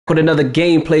with another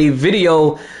gameplay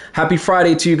video. Happy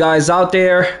Friday to you guys out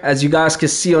there. As you guys can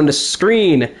see on the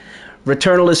screen,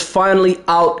 Returnal is finally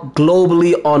out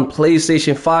globally on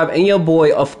PlayStation 5, and your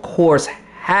boy, of course,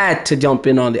 had to jump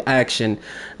in on the action.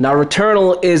 Now,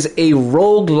 Returnal is a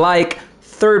roguelike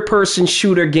third-person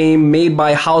shooter game made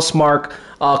by Housemarque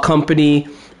company,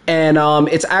 and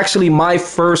it's actually my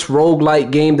first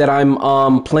roguelike game that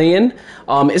I'm playing.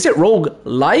 Is it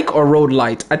roguelike or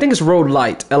roguelite? I think it's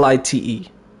roguelite, L-I-T-E.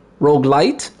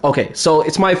 Roguelite? Okay, so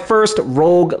it's my first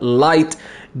roguelite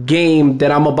game that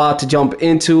I'm about to jump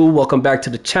into. Welcome back to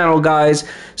the channel, guys.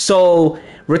 So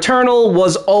Returnal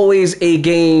was always a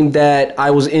game that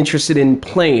I was interested in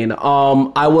playing.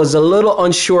 I was a little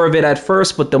unsure of it at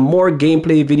first, but the more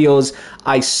gameplay videos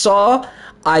I saw,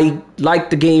 I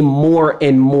liked the game more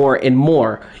and more and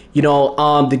more. You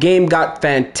know, the game got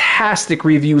fantastic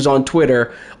reviews on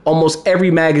Twitter. Almost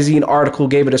every magazine article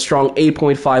gave it a strong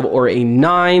 8.5 or a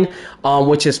 9,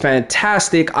 which is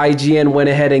fantastic. IGN went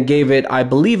ahead and gave it, I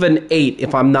believe, an 8,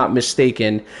 if I'm not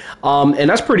mistaken. And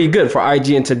that's pretty good for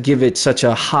IGN to give it such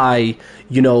a high,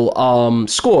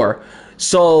 score.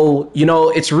 So,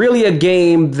 it's really a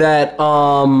game that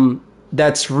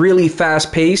that's really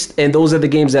fast paced, and those are the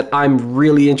games that I'm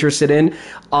really interested in.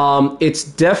 It's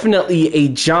definitely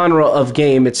a genre of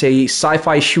game. It's a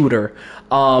sci-fi shooter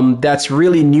that's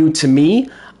really new to me.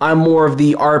 I'm more of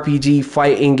the RPG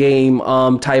fighting game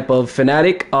type of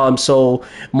fanatic. So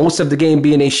most of the game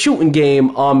being a shooting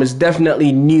game is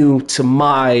definitely new to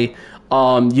my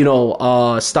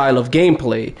style of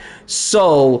gameplay.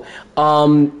 So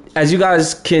as you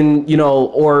guys can,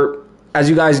 or as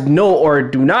you guys know or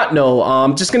do not know,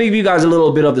 I'm just going to give you guys a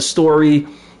little bit of the story.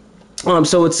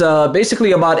 So it's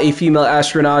basically about a female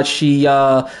astronaut. She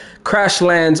crash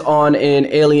lands on an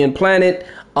alien planet.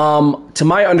 To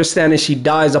my understanding, she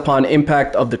dies upon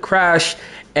impact of the crash,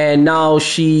 and now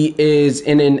she is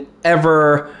in an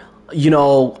ever,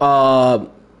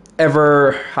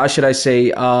 how should I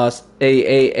say,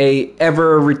 a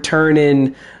ever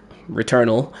returning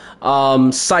returnal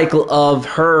cycle of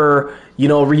her,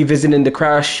 revisiting the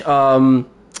crash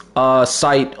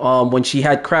site when she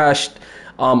had crashed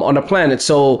on a planet.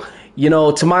 So,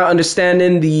 to my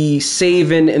understanding, the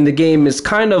saving in the game is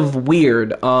kind of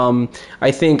weird.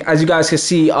 I think, as you guys can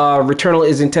see, Returnal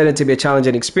is intended to be a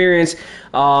challenging experience.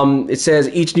 It says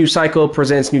each new cycle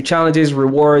presents new challenges,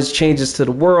 rewards, changes to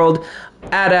the world.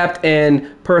 Adapt and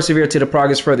persevere to the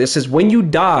progress further. It says when you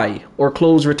die or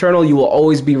close Returnal, you will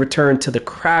always be returned to the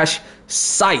crash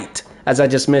site, as I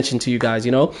just mentioned to you guys,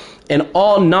 and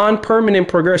all non-permanent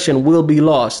progression will be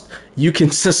lost. You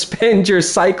can suspend your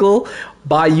cycle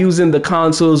by using the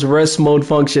console's rest mode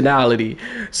functionality.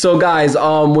 So guys,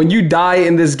 when you die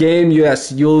in this game,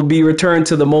 yes, you'll be returned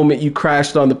to the moment you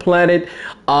crashed on the planet.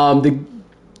 The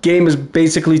game is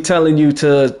basically telling you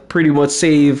to pretty much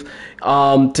save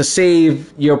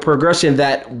your progression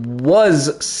that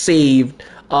was saved.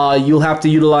 You'll have to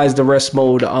utilize the rest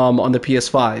mode on the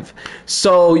PS5.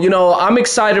 So, I'm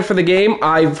excited for the game.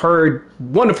 I've heard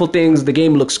wonderful things. The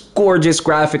game looks gorgeous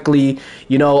graphically,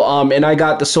 and I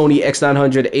got the Sony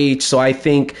X900H, so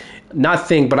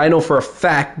but I know for a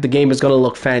fact the game is going to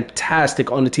look fantastic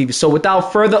on the TV. So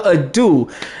without further ado,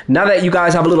 now that you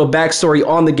guys have a little backstory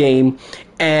on the game,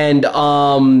 and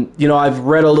I've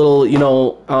read a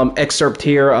little excerpt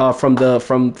here from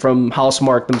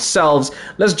Housemarque themselves,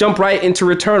 let's jump right into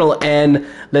Returnal and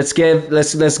let's give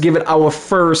it our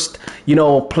first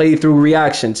playthrough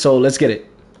reaction. So let's get it.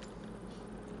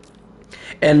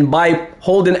 And by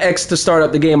holding X to start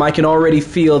up the game, I can already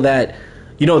feel that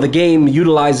the game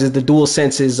utilizes the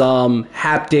DualSense's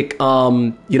haptic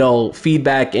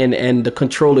feedback and the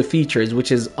controller features,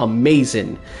 which is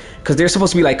amazing, because there's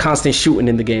supposed to be like constant shooting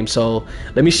in the game. So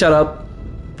let me shut up.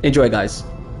 Enjoy, guys.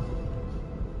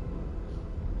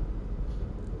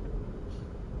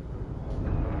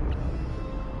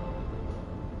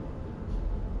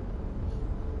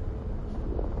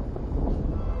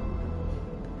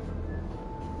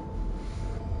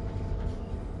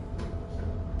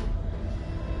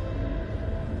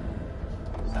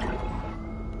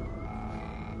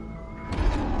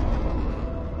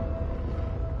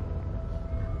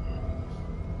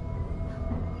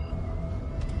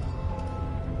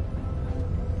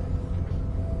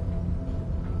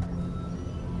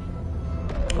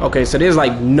 Okay, so there's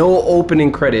like no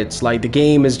opening credits. Like the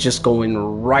game is just going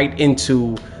right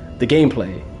into the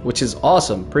gameplay, which is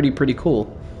awesome. Pretty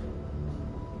cool.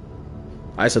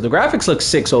 Alright, so the graphics look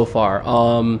sick so far.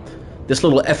 This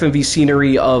little FMV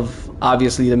scenery of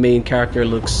obviously the main character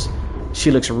looks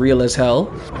real as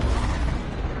hell.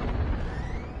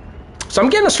 So I'm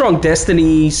getting a strong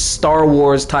Destiny, Star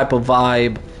Wars type of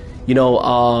vibe, you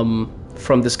know,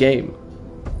 from this game.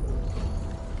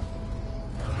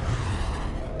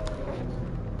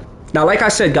 Now, like I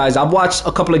said, guys, I've watched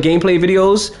a couple of gameplay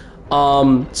videos.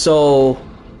 So,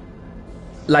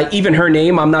 like, even her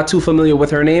name, I'm not too familiar with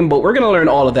her name, but we're going to learn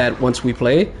all of that once we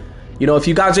play. You know, if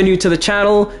you guys are new to the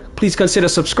channel, please consider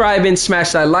subscribing,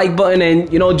 smash that like button,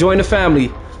 and, you know, join the family.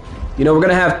 You know, we're going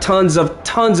to have tons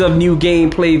of new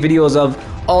gameplay videos of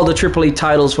all the AAA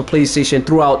titles for PlayStation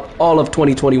throughout all of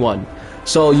 2021.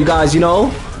 So, you guys, you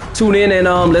know, tune in and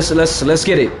let's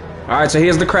get it. All right, so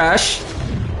here's the crash.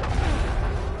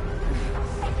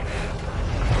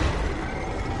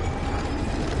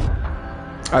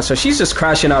 Alright, so she's just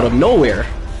crashing out of nowhere.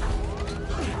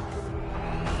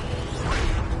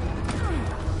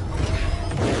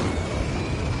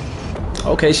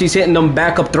 Okay, she's hitting them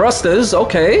backup thrusters.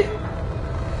 Okay.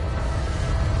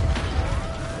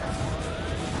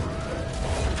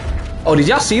 Oh, did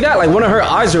y'all see that? Like, one of her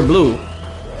eyes are blue.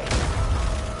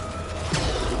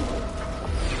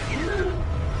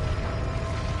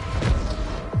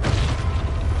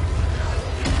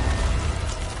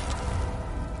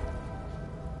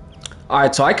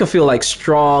 Alright, so I can feel like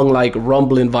strong, like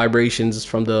rumbling vibrations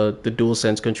from the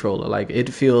DualSense controller. Like, it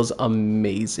feels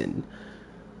amazing.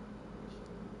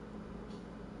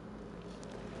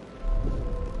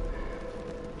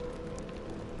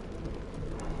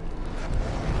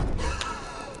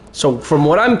 So from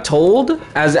what I'm told,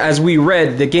 as we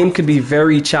read, the game could be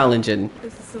very challenging.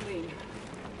 This is Selene.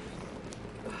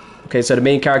 Okay, so the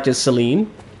main character is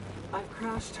Selene. I've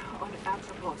crashed on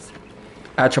Atropos.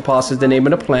 Atropos is the name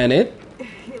of the planet.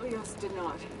 Helios did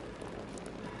not.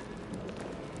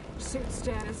 Suit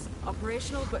status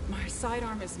operational, but my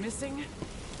sidearm is missing.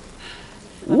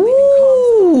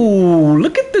 Ooh,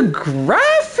 look at the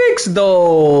graphics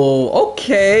though.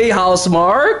 Okay,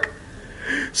 Housemarque.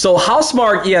 So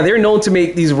Housemarque, yeah, they're known to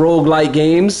make these roguelike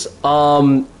games.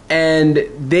 And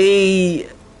they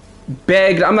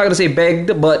begged, I'm not gonna say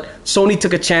begged, but Sony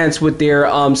took a chance with their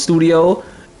studio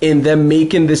in them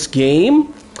making this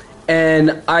game.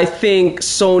 And I think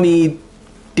Sony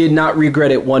did not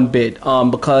regret it one bit,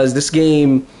 because this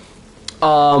game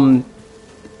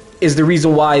is the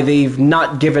reason why they've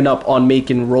not given up on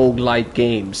making roguelike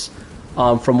games,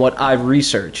 from what I've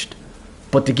researched.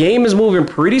 But the game is moving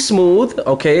pretty smooth.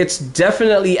 Okay, it's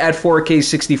definitely at 4K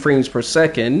 60 frames per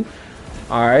second.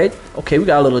 All right. Okay, we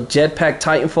got a little Jetpack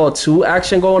Titanfall 2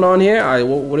 action going on here. All right,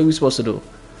 what are we supposed to do?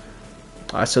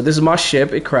 All right, so this is my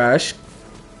ship. It crashed.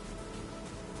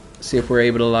 See if we're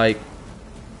able to, like...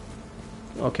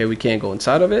 Okay, we can't go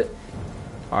inside of it.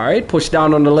 All right, push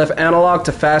down on the left analog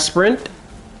to fast sprint.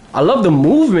 I love the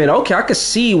movement. Okay, I can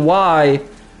see why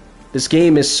this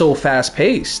game is so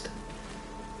fast-paced.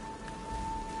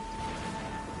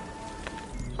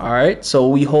 Alright, so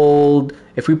we hold,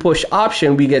 if we push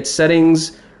option, we get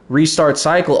settings, restart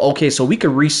cycle. Okay, so we could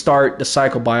restart the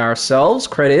cycle by ourselves.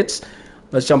 Credits.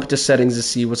 Let's jump into settings to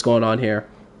see what's going on here.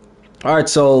 Alright,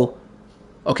 so,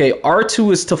 okay,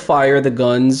 R2 is to fire the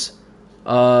guns.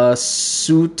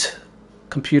 Suit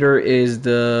computer is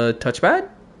the touchpad.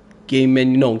 Game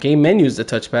menu, no, game menu is the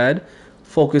touchpad.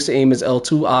 Focus aim is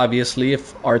L2, obviously,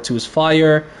 if R2 is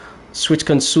fire. Switch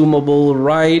consumable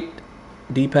right.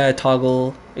 D-pad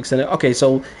toggle extended. Okay,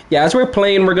 so yeah, as we're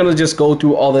playing, we're gonna just go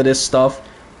through all of this stuff,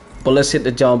 but let's hit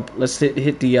the jump. Let's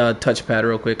hit the touchpad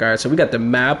real quick. All right, so we got the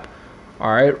map.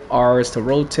 All right, R is to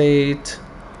rotate,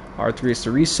 R3 is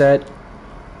to reset,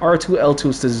 R2 L2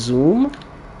 is to zoom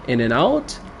in and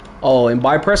out. Oh, and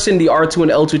by pressing the R2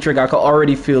 and L2 trigger, I can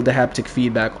already feel the haptic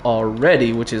feedback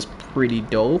already, which is pretty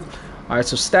dope. All right,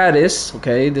 so status.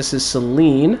 Okay, this is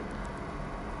Selene.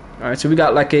 All right, so we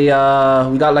got like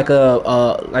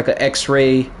a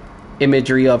X-ray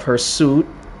imagery of her suit,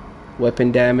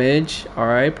 weapon damage. All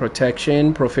right,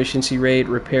 protection, proficiency rate,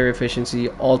 repair efficiency,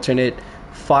 alternate,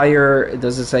 fire.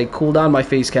 Does it say cooldown? My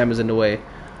face cam is in the way.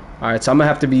 All right, so I'm gonna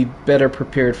have to be better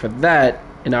prepared for that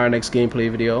in our next gameplay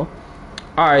video.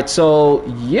 All right, so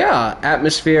yeah,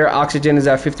 atmosphere, oxygen is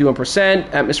at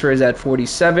 51%. Atmosphere is at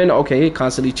 47. Okay, it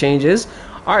constantly changes.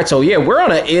 All right, so yeah, we're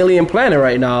on an alien planet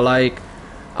right now. Like,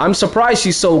 I'm surprised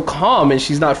she's so calm and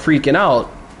she's not freaking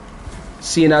out,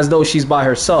 seeing as though she's by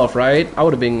herself, right? I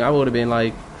would have been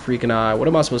like freaking out. What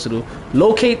am I supposed to do?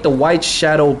 Locate the White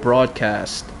Shadow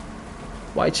broadcast.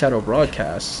 White Shadow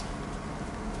broadcast.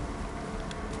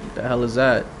 What the hell is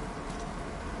that?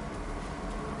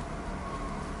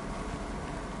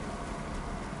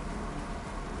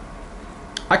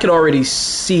 I could already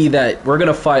see that we're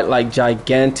gonna fight like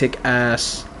gigantic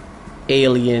ass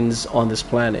aliens on this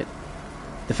planet.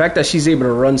 The fact that she's able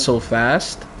to run so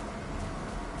fast.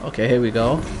 Okay, here we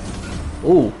go.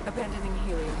 Ooh. Abandoning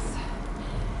Helios. Yes.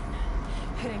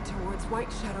 Heading towards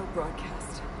White Shadow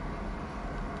Broadcast.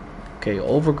 Okay,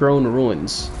 overgrown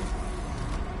ruins.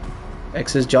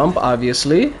 X's jump,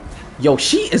 obviously. Yo,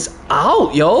 she is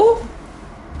out, yo.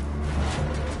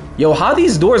 Yo, how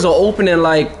these doors are opening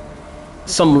like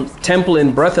some temple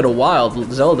in Breath of the Wild,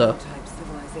 Zelda. Type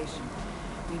civilization.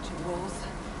 Ancient walls,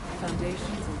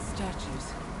 foundations, and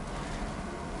statues.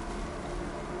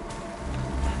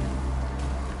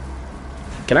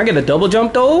 Can I get a double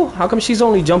jump though? How come she's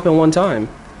only jumping one time?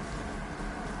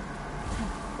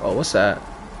 Oh, what's that?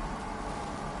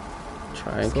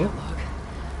 Triangle. Log.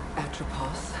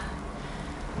 Atropos.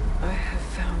 I have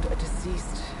found a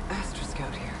deceased Astra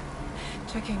Scout here.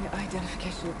 Checking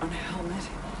identification on a helmet.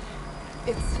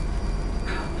 It's...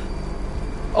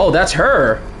 Oh, that's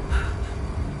her.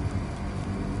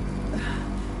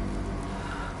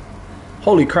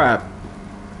 Holy crap.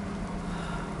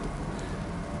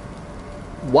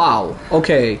 Wow.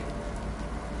 Okay.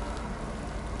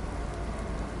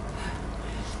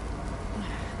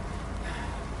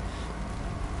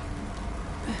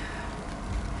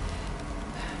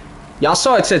 Y'all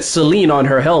saw it said Selene on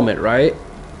her helmet, right?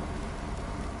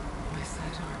 my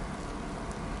sidearm.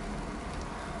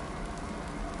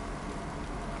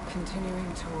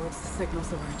 Continuing towards the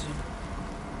signal's origin.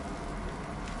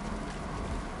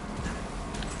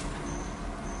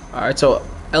 Alright, so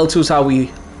L2 is how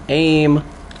we aim.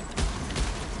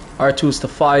 R2 is to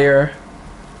fire.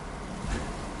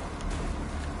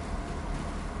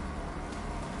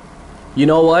 You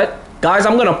know what? Guys,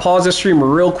 I'm gonna pause the stream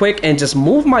real quick and just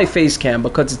move my face cam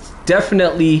because it's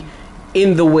definitely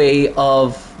in the way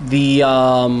of the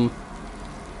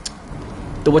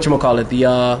whatchamacallit,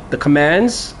 the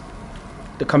commands,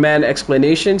 the command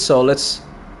explanation. So let's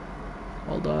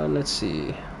hold on, let's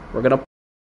see. We're gonna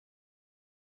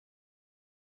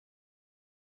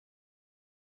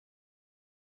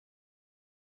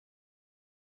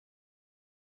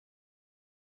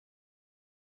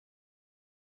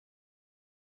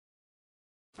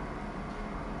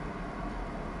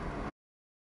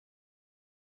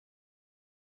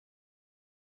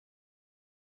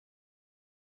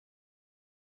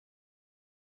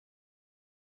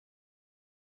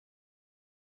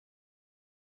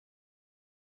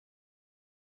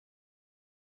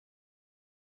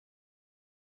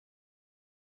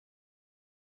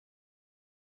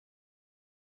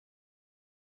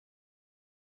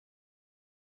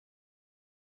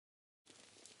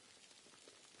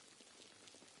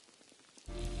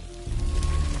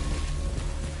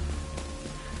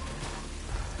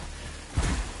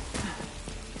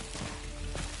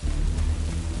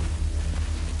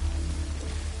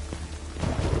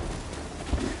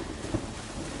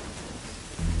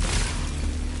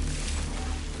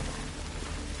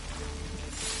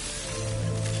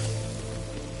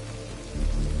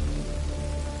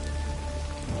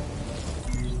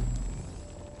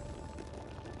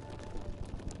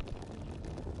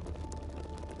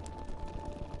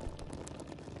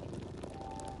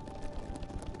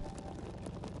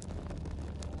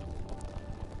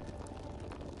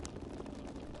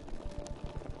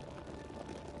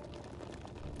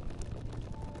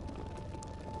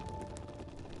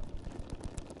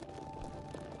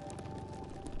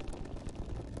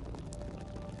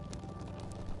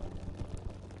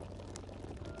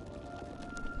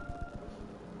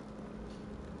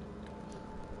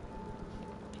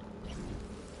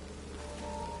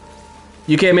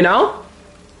You get me now?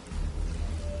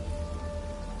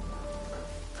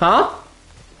 Huh?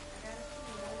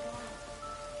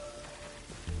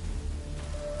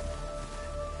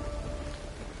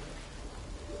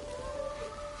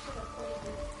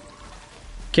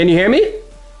 Can you hear me?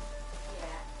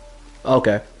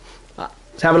 Okay.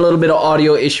 It's having a little bit of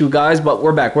audio issue, guys, but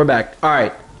we're back. We're back. All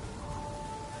right.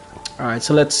 All right.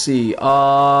 So let's see.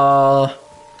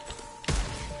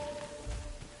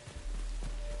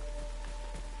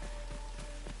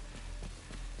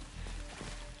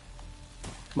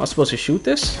 Am I supposed to shoot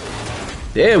this?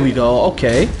 There we go.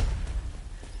 Okay.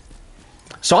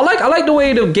 So I like the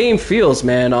way the game feels,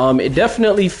 man. It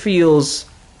definitely feels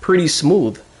pretty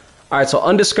smooth. All right. So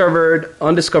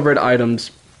undiscovered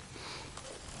items.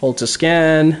 Hold to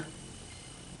scan.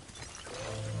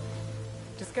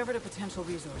 Discovered a potential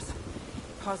resource.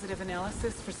 Positive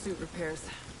analysis for suit repairs.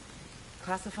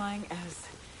 Classifying as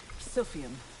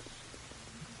silphium.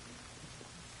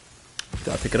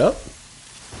 Do I pick it up?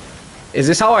 Is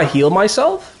this how I heal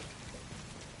myself?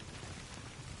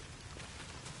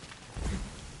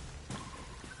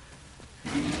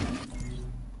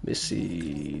 Let's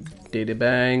see. Data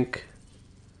bank.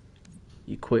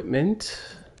 Equipment.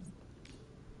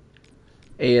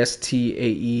 AST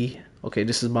AE Okay,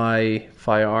 this is my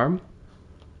firearm.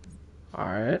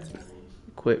 Alright.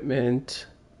 Equipment.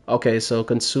 Okay, so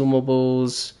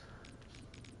consumables,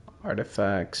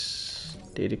 artifacts,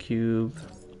 data cube.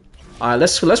 Alright,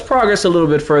 let's progress a little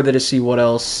bit further to see what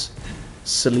else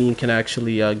Selene can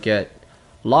actually get.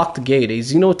 Locked gate. A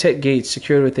Xenotech gate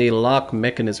secured with a lock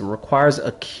mechanism requires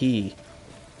a key.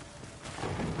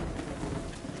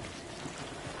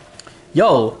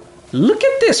 Yo, look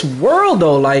at this world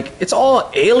though. Like, it's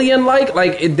all alien-like.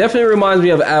 Like, it definitely reminds me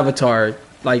of Avatar.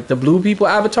 Like, the Blue People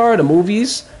Avatar, the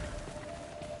movies.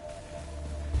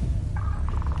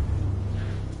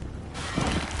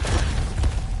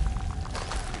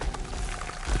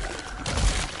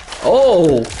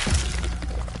 Oh!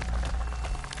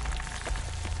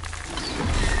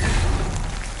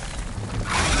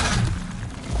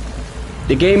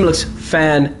 The game looks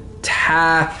fantastic.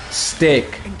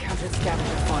 Encountered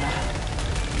scavenger fauna.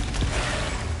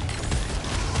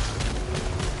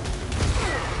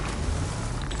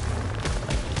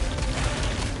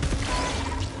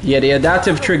 Yeah, the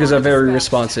adaptive triggers are very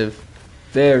responsive.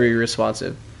 Very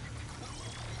responsive.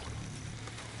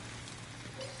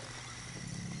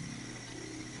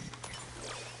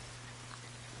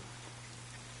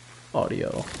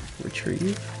 Audio.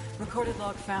 Retrieve. Recorded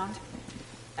log found.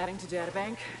 Adding to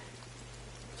databank.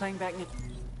 Playing back.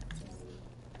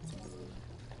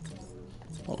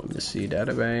 Oh, let me see.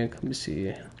 Databank. Let me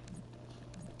see.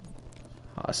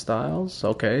 Hostiles.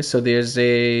 Okay, so there's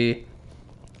a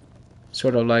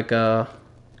sort of like a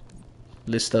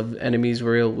list of enemies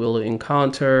we'll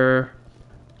encounter.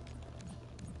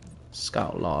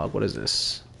 Scout log. What is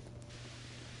this?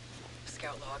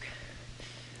 Scout log.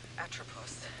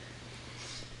 Atropos.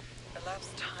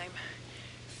 Elapsed time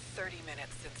 30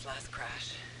 minutes since last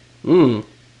crash. Hmm.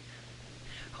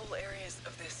 Whole areas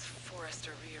of this forest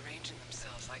are rearranging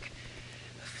themselves like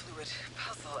a fluid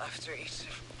puzzle after each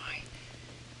of my...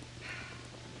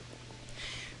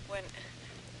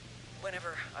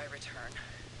 Whenever I return,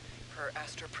 per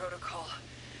Astra protocol,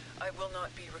 I will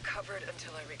not be recovered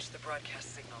until I reach the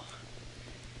broadcast signal.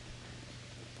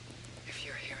 If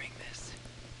you're hearing this,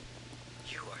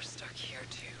 you are stuck here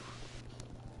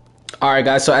too. Alright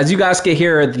guys, so as you guys can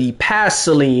hear the past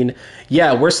Selene,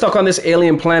 yeah, we're stuck on this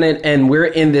alien planet and we're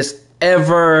in this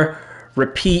ever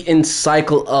repeating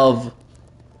cycle of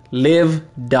live,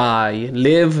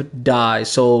 die.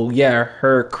 So yeah,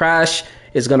 her crash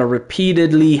is gonna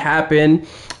repeatedly happen.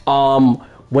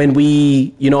 When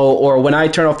we, or when I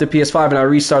turn off the PS5 and I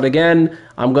restart again,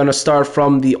 I'm gonna start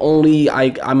from the only,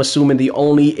 I'm assuming the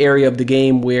only area of the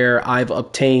game where I've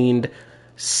obtained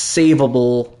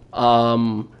savable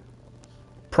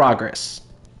progress,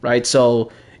 right?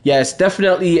 So yeah, it's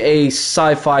definitely a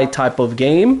sci-fi type of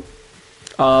game.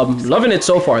 Loving it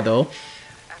so far though.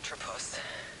 Atropos.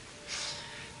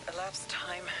 Elapsed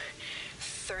time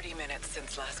 30 minutes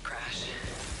since last crash.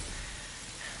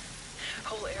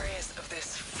 Whole areas of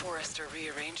this forest are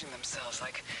rearranging themselves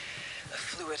like a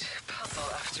fluid puzzle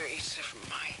after each of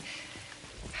my...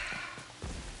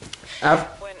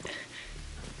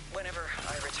 Whenever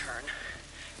I return,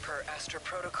 per Astra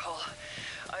protocol,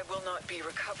 I will not be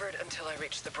recovered until I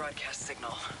reach the broadcast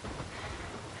signal.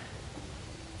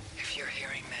 If you're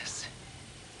hearing this,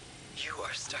 you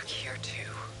are stuck here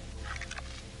too.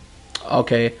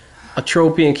 Okay, a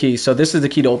tropian key. So this is the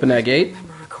key to open that gate. I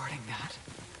remember recording that.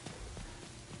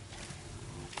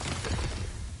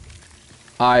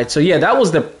 Alright, so yeah, that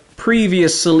was the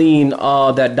previous Selene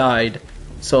that died.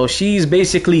 So she's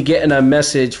basically getting a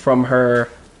message from her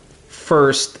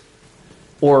first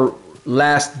or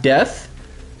last death.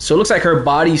 So it looks like her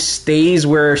body stays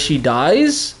where she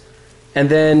dies, and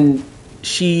then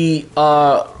she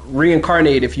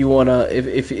reincarnate, if you wanna,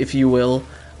 if you will,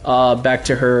 back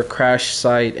to her crash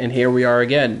site, and here we are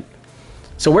again.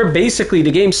 So we're basically,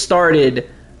 the game started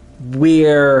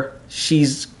where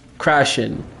she's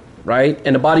crashing, right?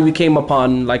 And the body we came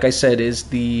upon, like I said, is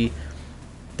the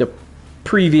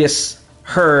previous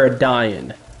her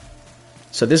dying.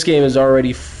 So this game is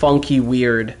already funky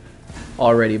weird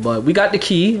already, but we got the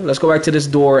key. Let's go back to this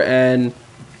door and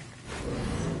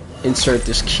insert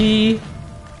this key.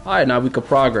 Alright, now we can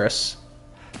progress.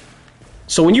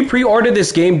 So when you pre-order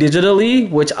this game digitally,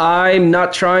 which I'm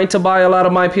not trying to buy a lot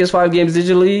of my PS5 games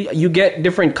digitally, you get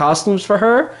different costumes for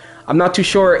her. I'm not too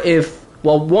sure if,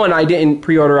 well, one, I didn't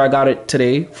pre-order, I got it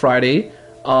today, Friday.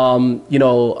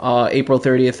 April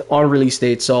 30th on release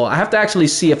date. So I have to actually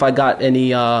see if I got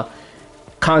any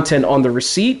content on the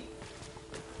receipt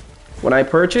when I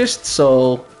purchased.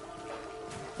 So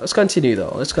let's continue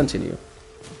though. Let's continue.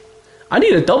 I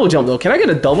need a double jump though. Can I get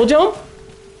a double jump?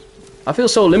 I feel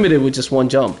so limited with just one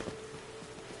jump.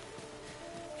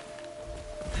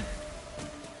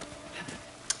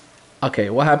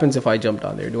 Okay, what happens if I jump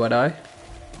down there? Do I die?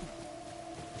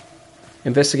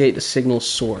 Investigate the signal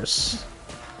source.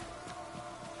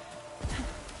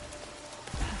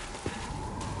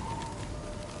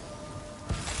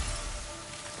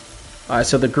 Alright,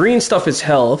 so the green stuff is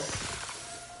health.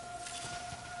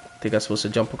 I think I'm supposed to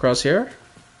jump across here.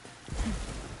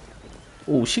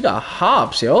 Ooh, she got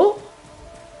hops, yo.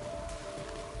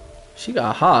 She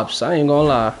got hops, I ain't gonna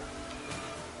lie.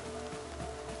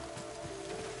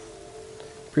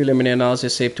 Preliminary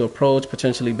analysis, safe to approach,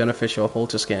 potentially beneficial, hold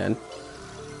to scan.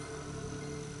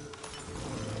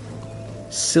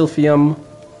 Silphium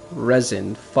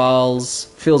resin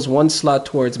fills one slot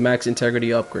towards max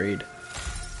integrity upgrade.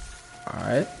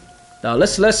 Alright. Now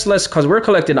let's cause we're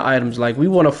collecting items, like we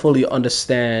want to fully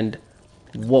understand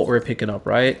what we're picking up,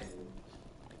 right?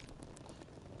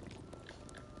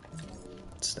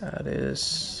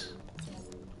 Status.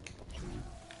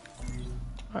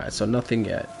 Alright, so nothing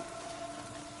yet.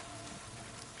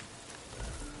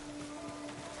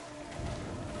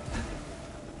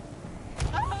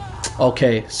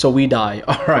 Okay, so we die.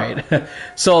 Alright.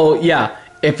 So yeah,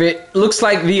 if it looks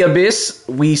like the abyss,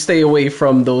 we stay away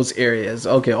from those areas.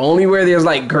 Okay, only where there's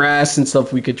like grass and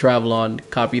stuff we could travel on.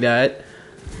 Copy that.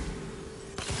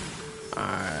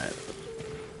 Alright.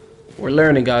 We're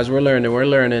learning, guys. We're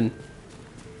learning.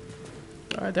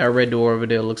 Alright, that red door over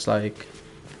there looks like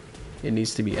it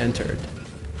needs to be entered.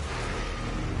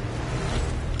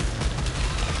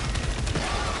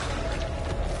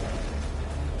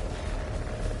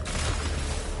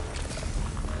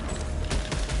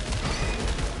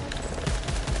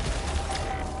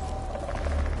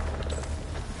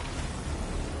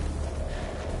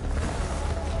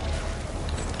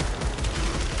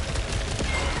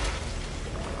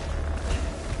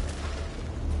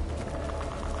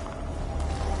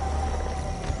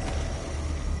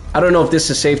 I don't know if this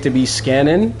is safe to be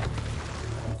scanning.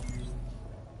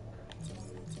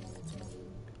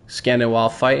 Scanning while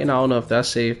fighting. I don't know if that's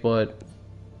safe, but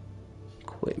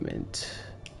equipment.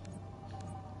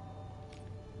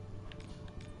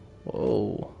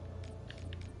 Whoa.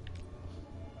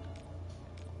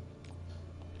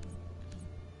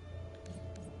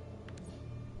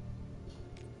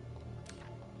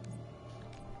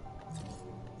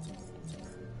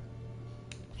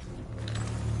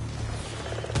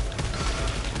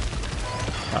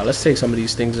 Alright, let's take some of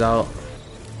these things out.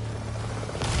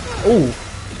 Ooh.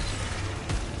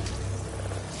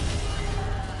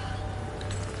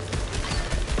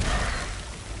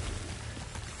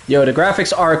 Yo, the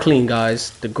graphics are clean,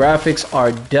 guys. The graphics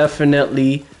are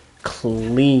definitely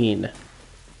clean.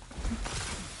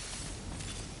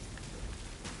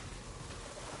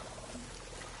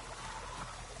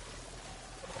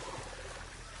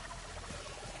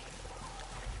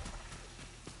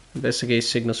 Investigate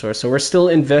signal source. So we're still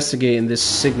investigating this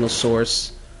signal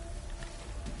source.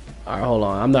 Alright, hold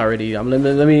on. I'm not ready.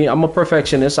 I'm a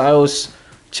perfectionist. I always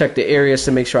check the areas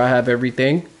to make sure I have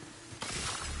everything.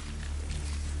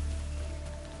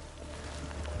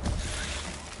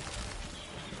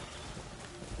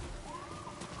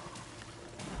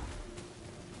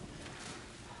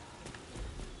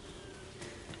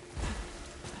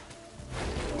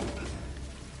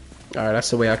 Alright,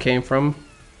 that's the way I came from.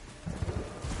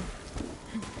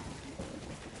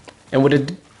 And with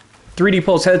the 3D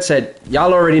Pulse headset,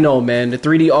 y'all already know, man, the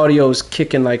 3D audio is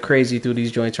kicking like crazy through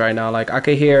these joints right now. Like, I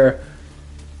could hear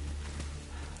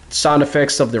sound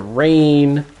effects of the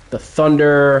rain, the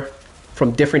thunder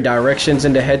from different directions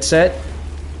in the headset,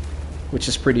 which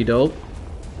is pretty dope.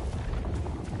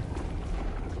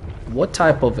 What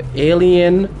type of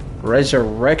alien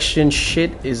resurrection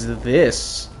shit is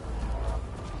this?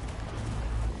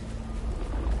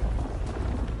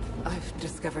 I've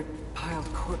discovered piled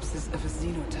corpses of a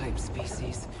xenotype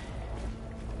species.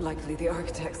 Likely the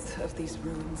architects of these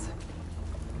ruins.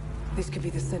 These could be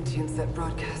the sentients that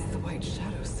broadcast the white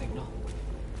shadow signal.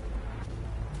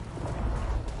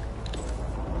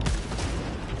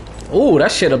 Oh,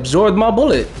 that shit absorbed my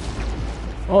bullet.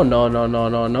 Oh, no, no, no,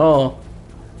 no, no.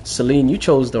 Selene, you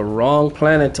chose the wrong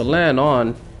planet to land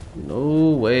on. No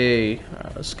way.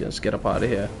 Alright, let's get up out of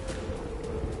here.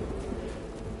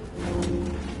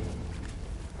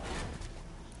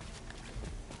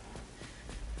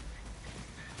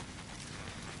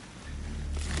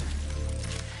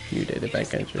 You did it,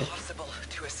 bank entry. It's impossible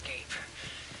to escape.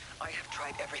 I have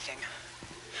tried everything.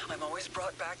 I'm always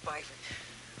brought back by...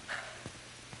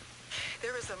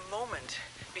 There is a moment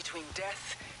between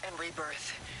death and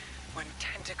rebirth when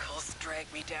tentacles drag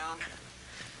me down,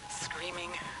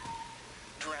 screaming,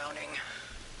 drowning,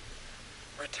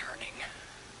 returning.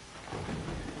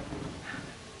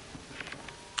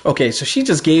 Okay, so she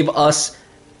just gave us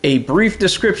a brief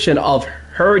description of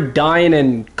her dying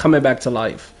and coming back to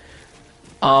life.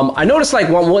 I noticed like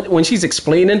when she's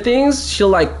explaining things, she'll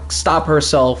like stop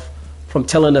herself from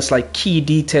telling us like key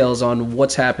details on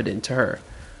what's happening to her.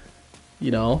 You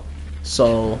know?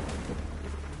 So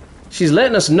she's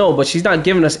letting us know, but she's not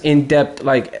giving us in-depth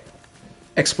like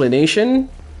explanation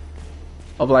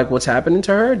of like what's happening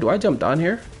to her. Do I jump down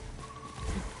here?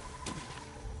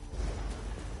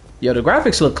 Yo, the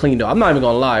graphics look clean though. I'm not even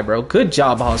gonna lie, bro. Good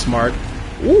job, Housemarque.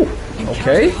 Ooh,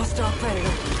 okay.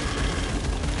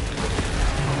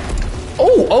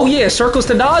 Oh yeah, circles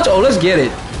to dodge. Oh, let's get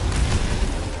it.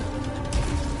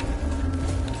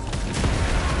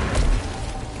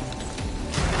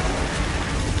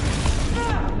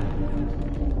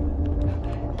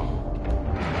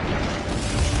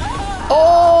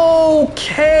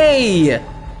 Okay.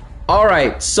 All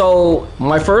right. So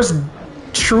my first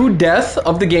true death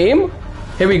of the game.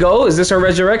 Here we go. Is this her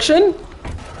resurrection?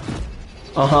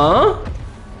 Uh-huh.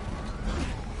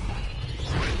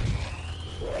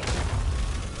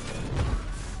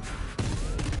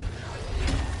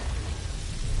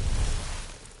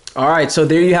 All right, so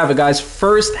there you have it, guys.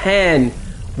 Firsthand,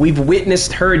 we've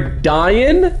witnessed her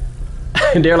dying.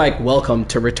 And they're like, welcome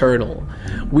to Returnal.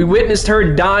 We witnessed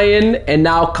her dying and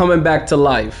now coming back to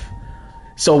life.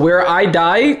 So where I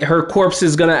die, her corpse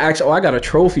is gonna actually... Oh, I got a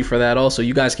trophy for that also.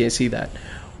 You guys can't see that.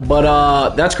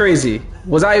 But that's crazy.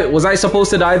 Was I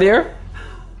supposed to die there?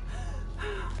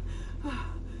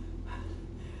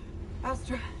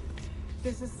 Astra,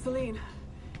 this is Selene.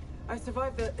 I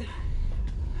survived the...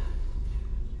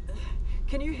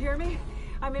 Can you hear me?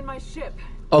 I'm in my ship.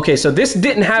 Okay, so this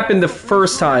didn't happen the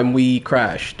first time we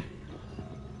crashed.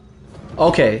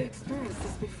 Okay. Experienced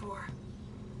this before.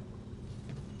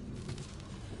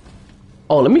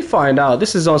 Oh, let me find out.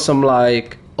 This is on some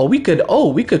like... Oh, we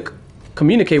could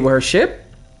communicate with her ship?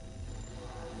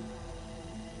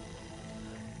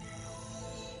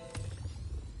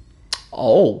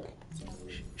 Oh.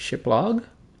 Ship log?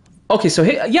 Okay, so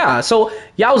yeah,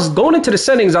 I was going into the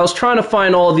settings. I was trying to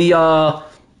find all the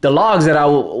logs that I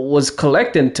was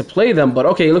collecting to play them, but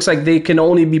okay, it looks like they can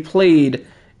only be played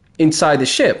inside the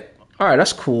ship. All right,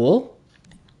 that's cool.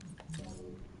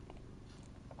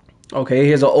 Okay,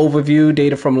 here's an overview.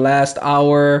 Data from last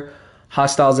hour.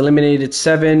 Hostiles eliminated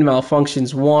 7,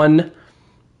 malfunctions 1.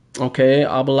 Okay,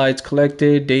 obolites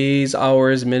collected. Days,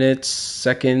 hours, minutes,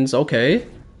 seconds. Okay.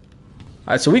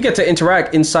 All right, so we get to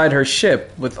interact inside her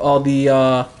ship with all the,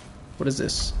 what is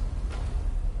this?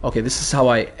 Okay, this is how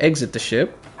I exit the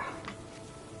ship.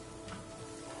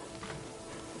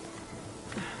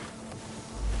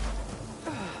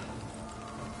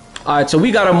 All right, so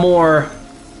we got a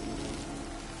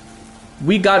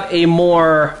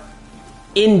more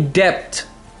in-depth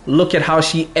look at how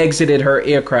she exited her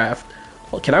aircraft.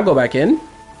 Well, can I go back in?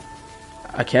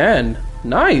 I can.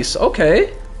 Nice,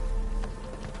 okay.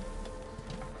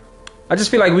 I just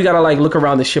feel like we gotta like look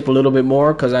around the ship a little bit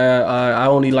more because I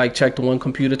only like checked one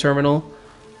computer terminal.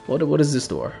 What is this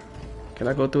door? Can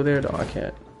I go through there? No, I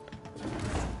can't.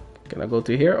 Can I go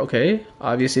through here? Okay.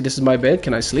 Obviously this is my bed.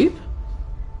 Can I sleep?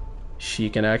 She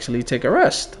can actually take a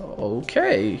rest.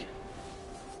 Okay.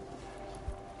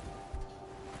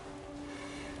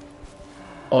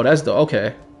 Oh, that's the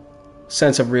okay.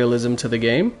 Sense of realism to the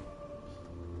game.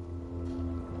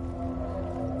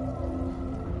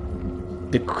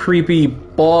 The creepy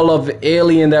ball of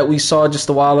alien that we saw just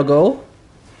a while ago.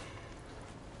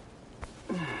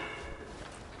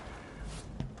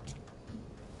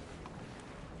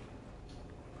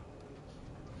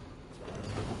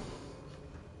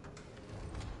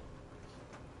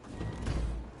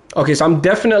 Okay, so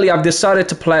I've decided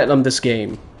to platinum this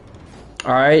game.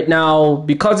 All right, now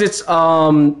because it's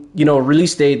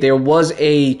release date, there was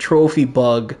a trophy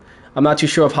bug. I'm not too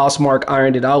sure if Housemarque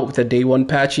ironed it out with the day 1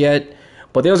 patch yet.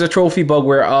 But there was a trophy bug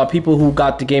where people who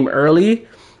got the game early,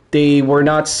 they were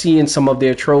not seeing some of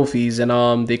their trophies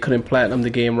and they couldn't platinum the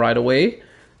game right away.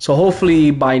 So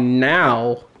hopefully by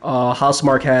now,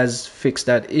 Housemarque has fixed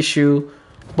that issue.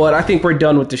 But I think we're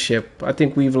done with the ship. I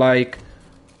think we've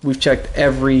checked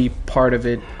every part of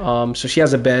it. So she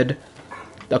has a bed,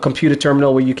 a computer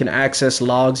terminal where you can access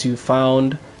logs you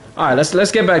found. All right,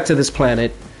 let's get back to this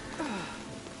planet.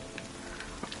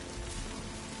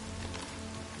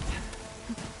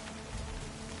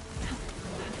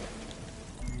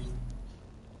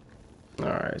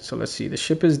 Alright, so let's see. The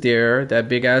ship is there. That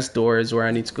big ass door is where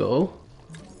I need to go.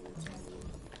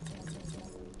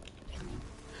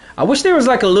 I wish there was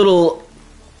like a little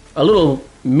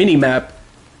mini map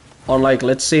on like,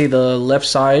 let's say the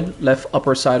left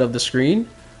upper side of the screen.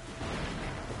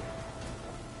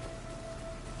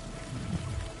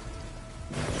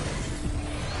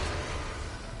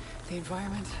 The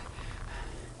environment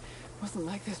wasn't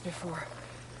like this before.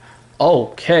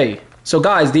 Okay. So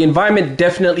guys, the environment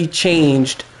definitely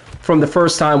changed from the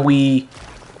first time we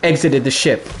exited the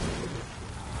ship.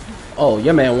 Oh,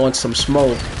 your man wants some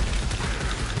smoke.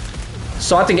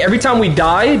 So I think every time we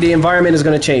die, the environment is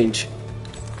going to change.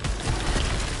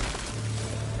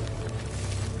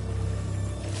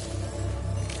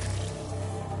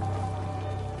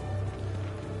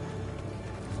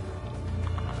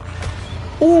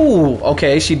 Ooh,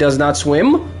 okay, she does not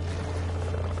swim.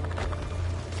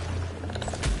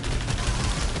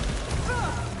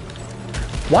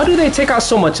 Why do they take out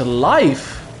so much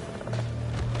life?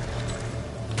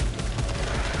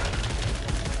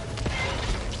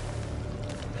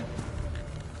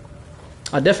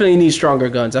 I definitely need stronger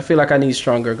guns. I feel like I need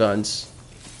stronger guns.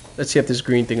 Let's see if this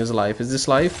green thing is life. Is this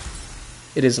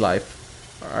life? It is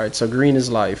life. Alright, so green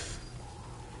is life.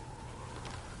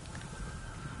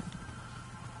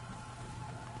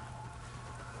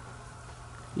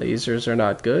 Lasers are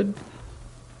not good.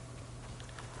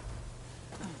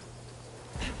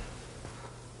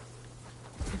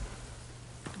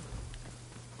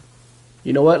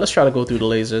 You know what? Let's try to go through the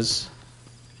lasers.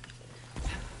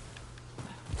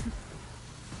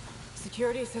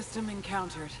 Security system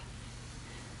encountered.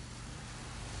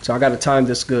 So I gotta time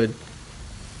this good.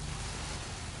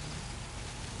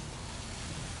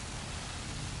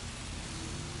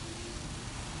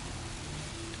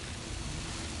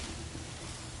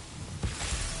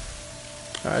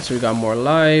 Alright, so we got more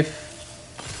life.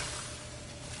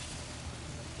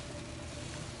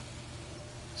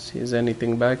 See, is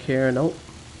anything back here? Nope.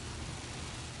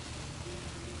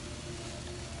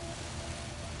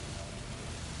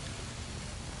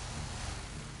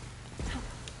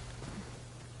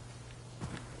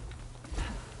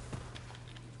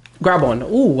 Grab one.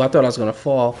 Ooh, I thought I was gonna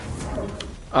fall.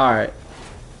 Alright.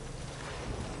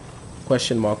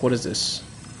 Question mark. What is this?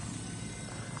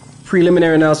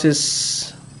 Preliminary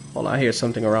analysis. Hold on, I hear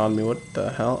something around me. What the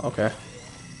hell? Okay.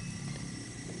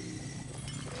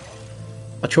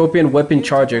 A tropian weapon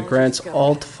charger grants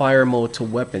alt fire mode to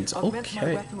weapons.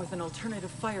 Okay. Weapon with an alternative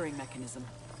firing mechanism.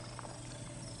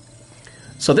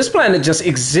 So this planet just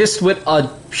exists with a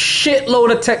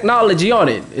shitload of technology on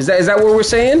it. Is that what we're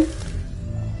saying?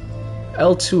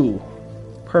 L2.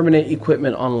 Permanent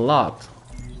equipment unlocked.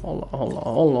 Hold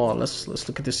on. Let's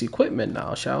look at this equipment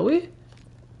now, shall we?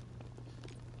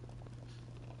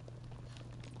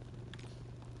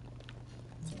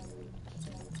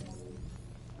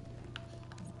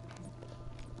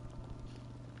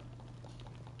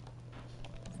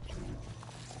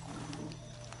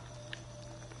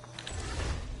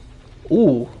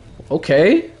 Ooh,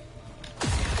 okay.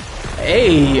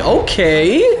 Hey,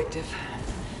 okay.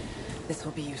 This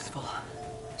will be useful.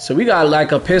 So we got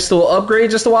like a pistol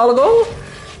upgrade just a while ago?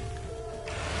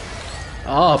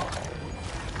 Oh.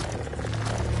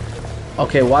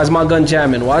 Okay, why is my gun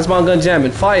jamming? Why is my gun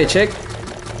jamming? Fire, chick.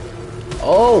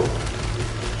 Oh.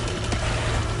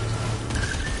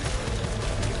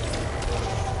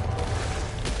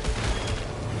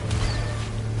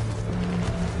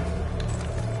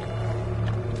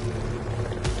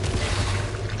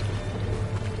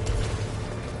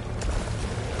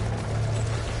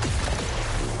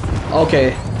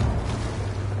 Okay.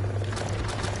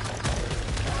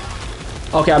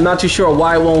 Okay, I'm not too sure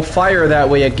why it won't fire that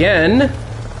way again.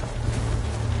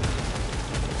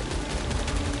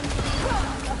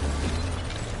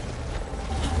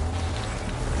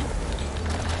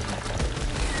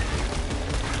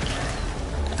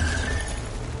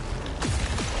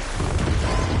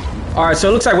 Alright, so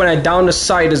it looks like when I down the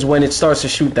sight is when it starts to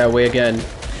shoot that way again.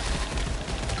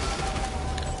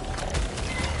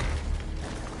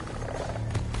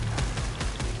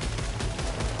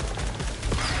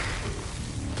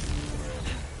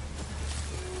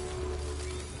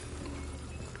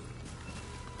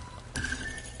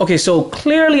 Okay, so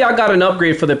clearly I got an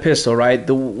upgrade for the pistol, right?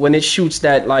 When it shoots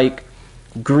that like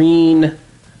green,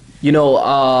 you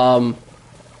know,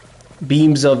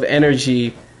 beams of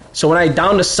energy. So when I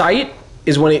down the sight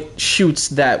is when it shoots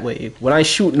that way. When I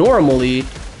shoot normally,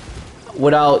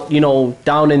 without, you know,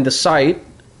 down in the sight.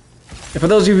 And for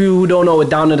those of you who don't know what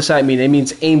down in the sight means, it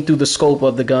means aim through the scope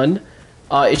of the gun.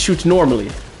 It shoots normally.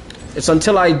 It's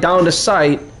until I down the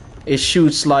sight, it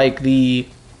shoots like the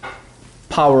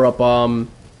power up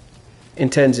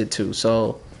intends it to.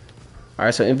 So,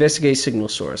 alright, so investigate signal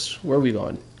source. Where are we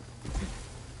going?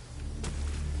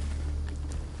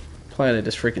 Planet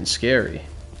is freaking scary.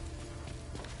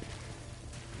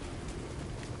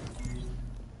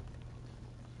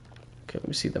 Okay, let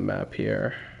me see the map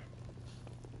here.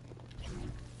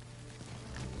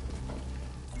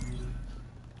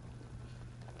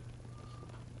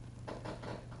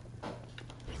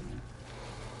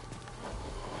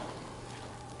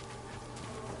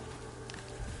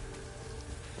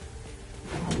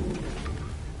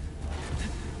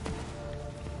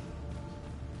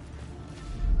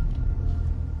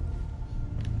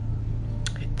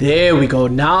 There we go.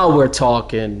 Now we're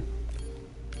talking.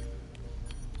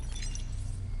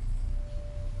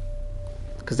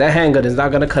 Because that handgun is not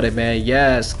going to cut it, man.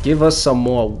 Yes. Give us some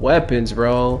more weapons,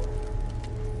 bro.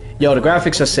 Yo, the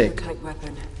graphics are sick. Type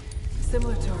weapon,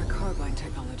 similar to our carbine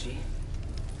technology.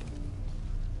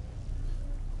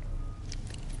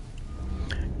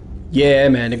 Yeah,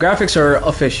 man. The graphics are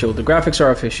official. The graphics are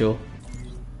official.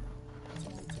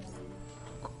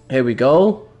 Here we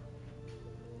go.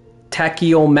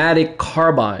 Tachyomatic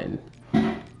carbine.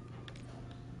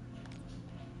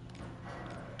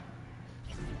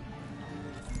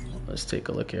 Let's take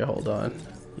a look here. Hold on.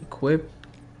 Equip.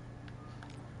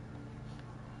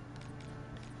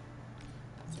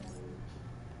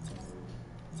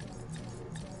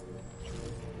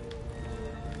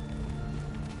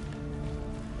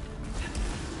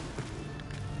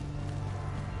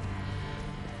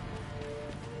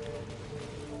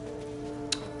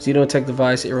 Xenotech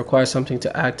device, it requires something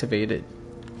to activate it.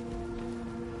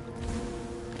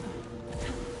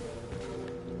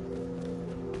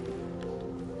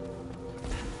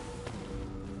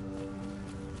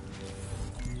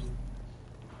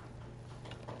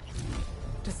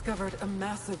 Discovered a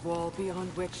massive wall beyond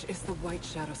which is the white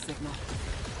shadow signal.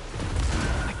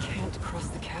 I can't cross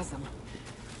the chasm.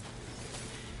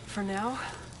 For now,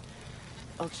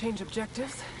 I'll change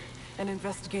objectives and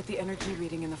investigate the energy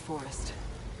reading in the forest.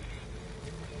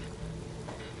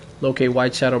 Locate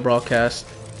white shadow broadcast.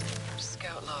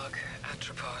 Scout log,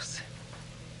 Atropos.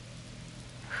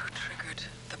 Who triggered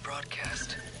the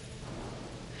broadcast?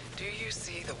 Do you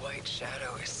see the white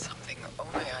shadow is something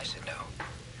only I should know?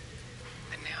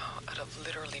 And now, out of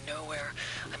literally nowhere,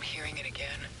 I'm hearing it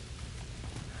again.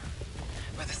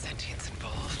 Were the sentients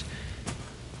involved?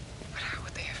 But how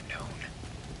would they have known?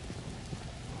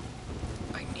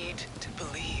 I need to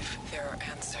believe there are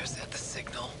answers at the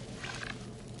signal.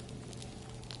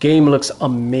 Game looks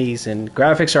amazing.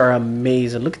 Graphics are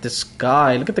amazing. Look at the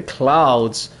sky. Look at the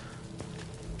clouds.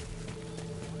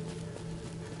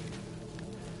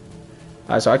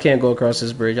 Alright, so I can't go across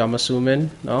this bridge, I'm assuming.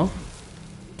 No?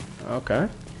 Okay.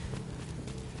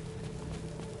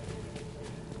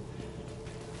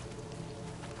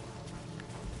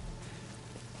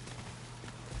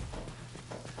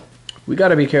 We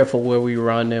gotta be careful where we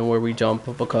run and where we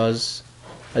jump, because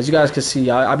as you guys can see,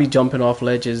 I be jumping off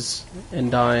ledges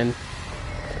and dying.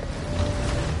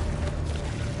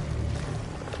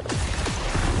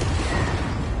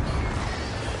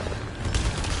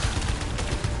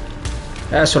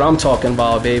 That's what I'm talking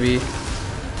about, baby.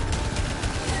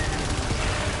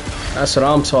 That's what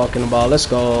I'm talking about. Let's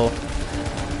go.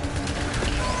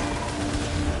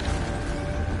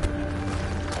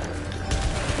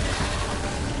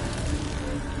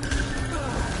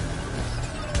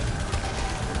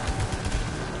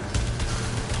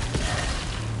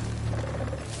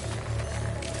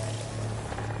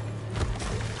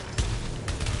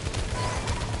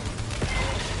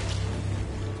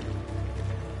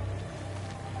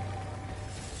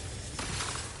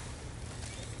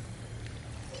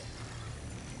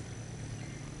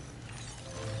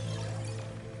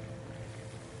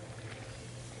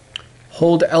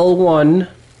 Hold L1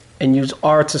 and use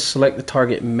R to select the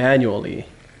target manually.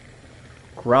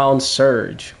 Ground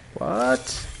surge. What?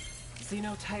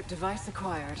 Xenotype device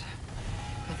acquired.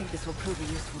 I think this will prove a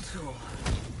useful tool.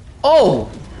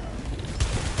 Oh!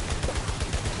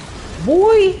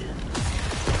 Boy!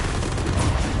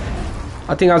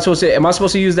 I think I'm supposed to... Am I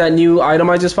supposed to use that new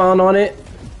item I just found on it?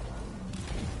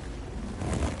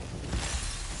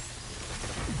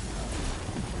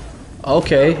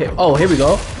 Okay. Oh, here we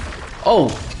go. Oh.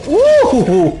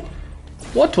 Ooh!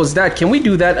 What was that? Can we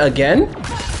do that again?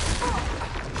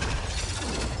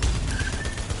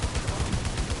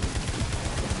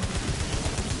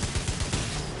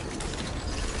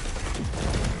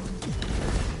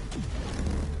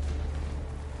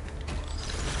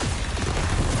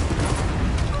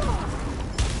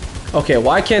 Okay,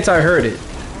 why can't I hurt it?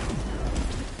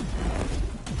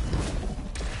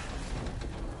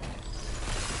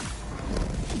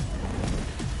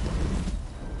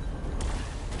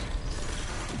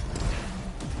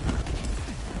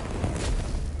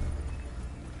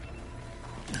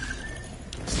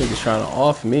 This nigga's trying to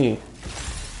off me.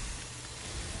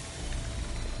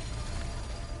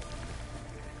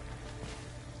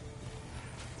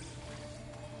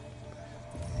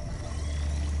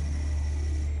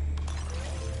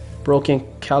 Broken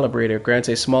calibrator grants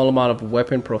a small amount of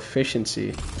weapon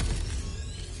proficiency.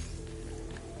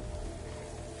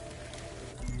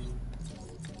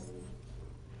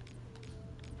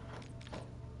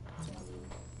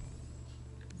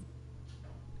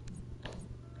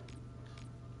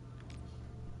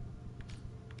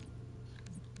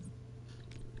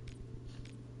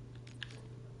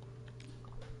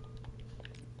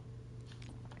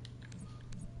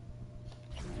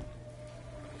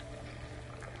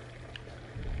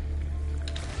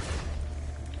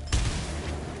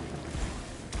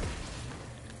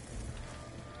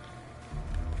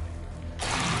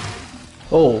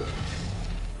 Oh.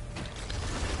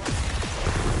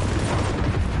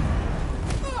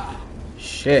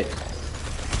 Shit.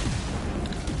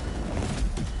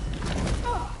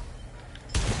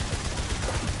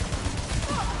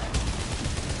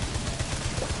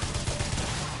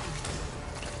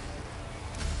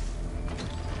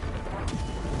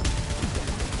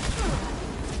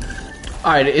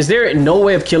 Alright, is there no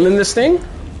way of killing this thing?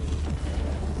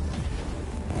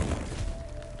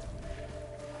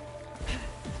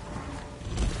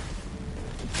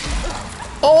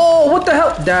 Oh, what the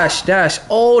hell? Dash, dash.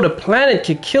 Oh, the planet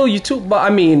can kill you too. But I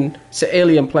mean, it's an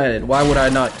alien planet. Why would I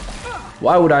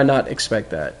not expect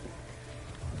that?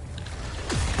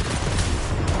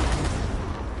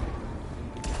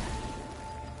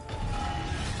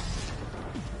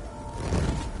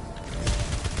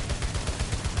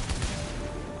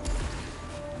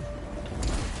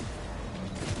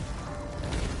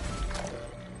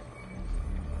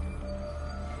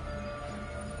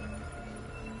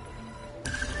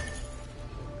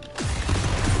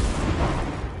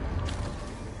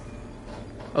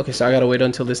 Okay, so I gotta wait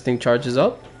until this thing charges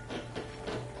up.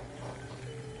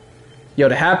 Yo,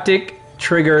 the haptic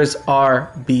triggers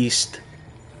are beast.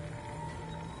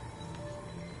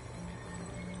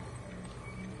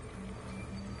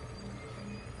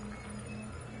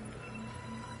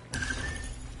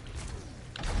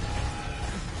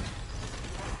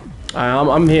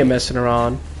 I'm here messing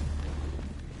around.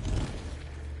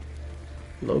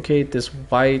 Locate this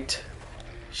white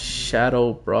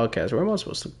shadow broadcast. Where am I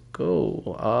supposed to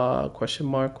go? Question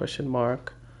mark, question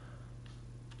mark.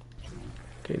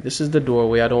 Okay, this is the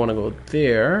doorway. I don't want to go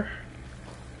there.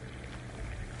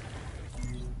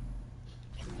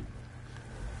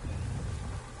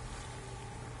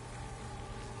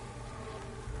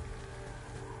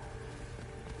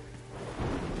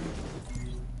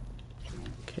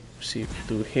 Okay, see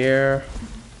through here.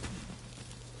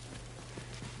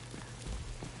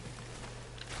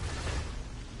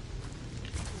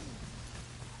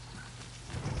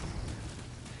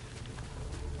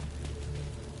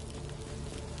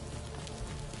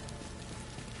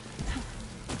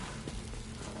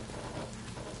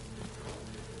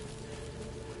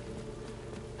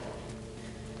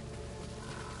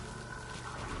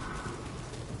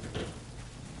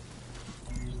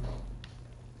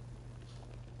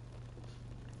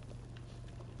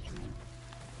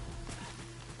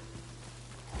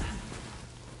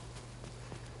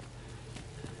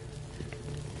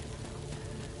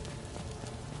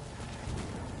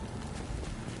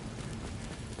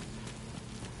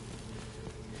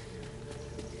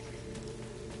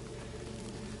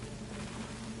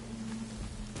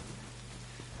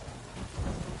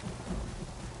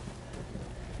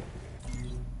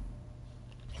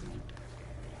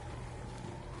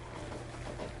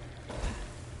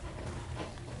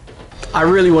 I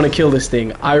really want to kill this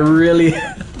thing. I really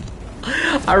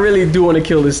do want to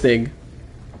kill this thing.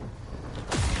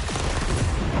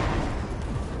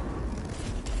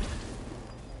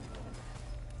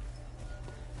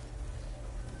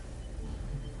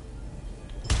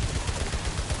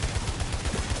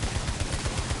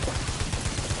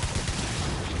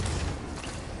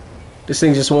 This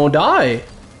thing just won't die.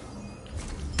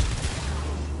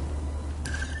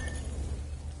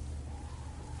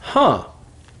 Huh.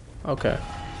 Okay.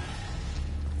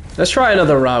 Let's try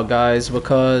another route, guys,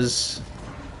 because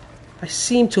I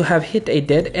seem to have hit a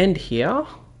dead end here.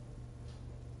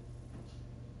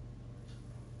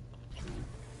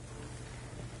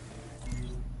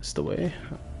 That's the way.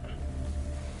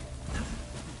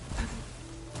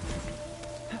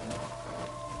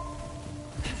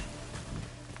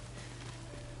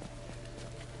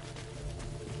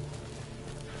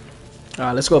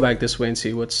 Alright, let's go back this way and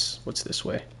see what's this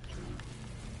way.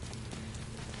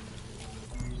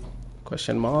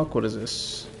 Question mark, what is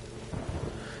this?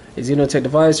 A xenotech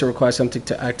device, it requires something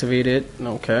to activate it.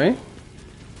 Okay.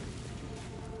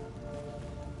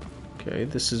 Okay,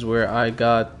 this is where I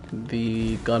got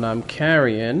the gun I'm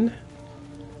carrying.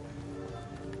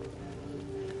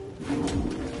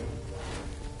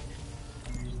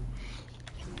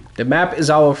 The map is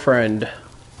our friend.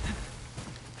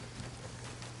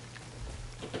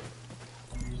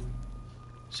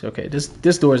 So, okay, this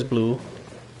door is blue.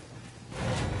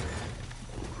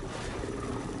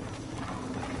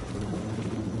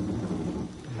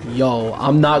 Yo,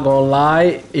 I'm not gonna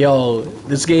lie. Yo,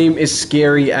 this game is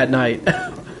scary at night.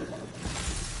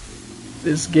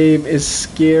 This game is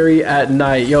scary at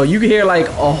night. Yo, you can hear like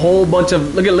a whole bunch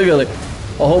of look at like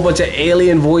a whole bunch of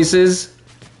alien voices.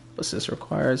 What's this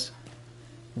requires?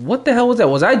 What the hell was that?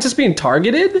 Was I just being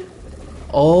targeted?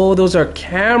 Oh, those are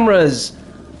cameras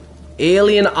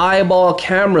Alien eyeball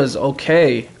cameras.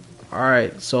 Okay.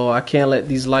 Alright, so I can't let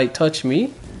these light touch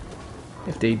me.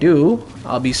 If they do,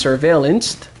 I'll be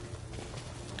surveillanced.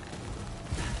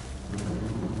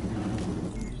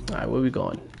 Alright, where we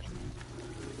going?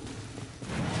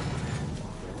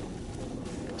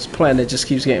 This planet just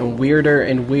keeps getting weirder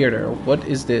and weirder. What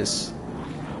is this?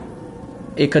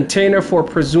 A container for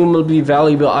presumably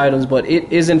valuable items, but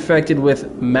it is infected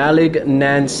with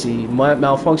malignancy.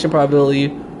 Malfunction probability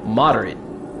moderate.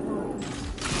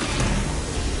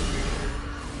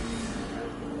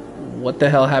 What the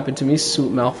hell happened to me?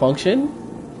 Suit malfunction?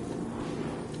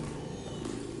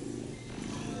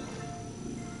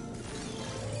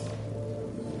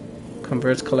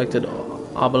 Converts collected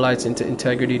obolites into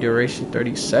integrity, duration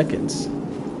 30 seconds.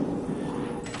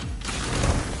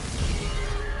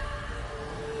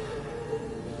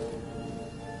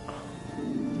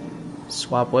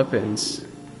 Swap weapons.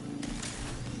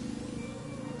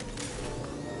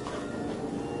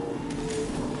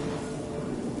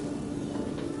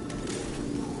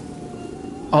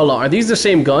 Hold on, are these the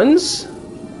same guns?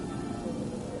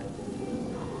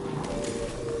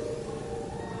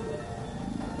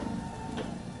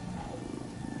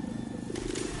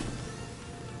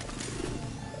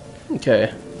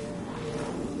 Okay.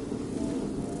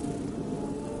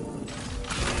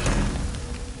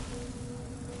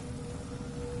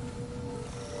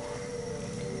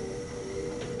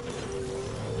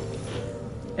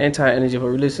 Anti-energy for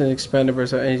releasing an expanded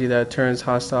burst of energy that turns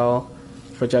hostile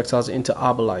projectiles into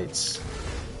obolites.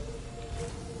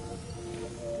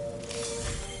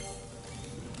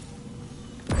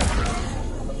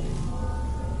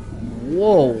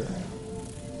 Whoa.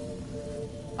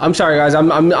 I'm sorry guys,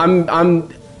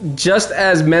 I'm just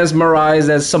as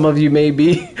mesmerized as some of you may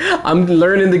be. I'm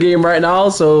learning the game right now,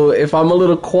 so if I'm a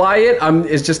little quiet,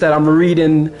 it's just that I'm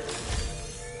reading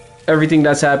everything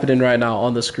that's happening right now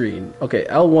on the screen. Okay,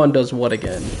 L1 does what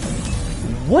again?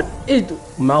 What is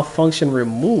malfunction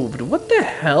removed? What the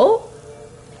hell?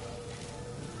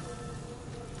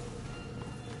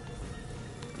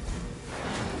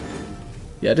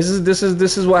 Yeah, this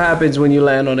is what happens when you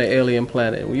land on an alien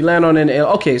planet. When you land on an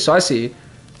okay, so I see.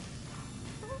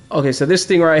 Okay, so this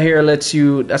thing right here lets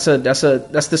you. That's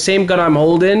the same gun I'm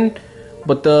holding,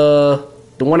 but the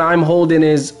one I'm holding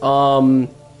is a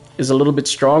little bit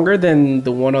stronger than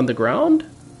the one on the ground,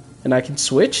 and I can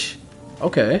switch.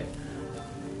 Okay.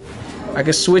 I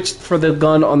can switch for the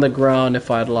gun on the ground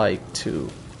if I'd like to.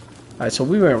 Alright, so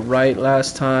we went right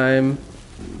last time.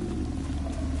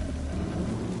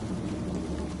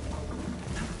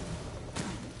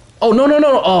 Oh, no, no,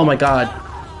 no. Oh, my God.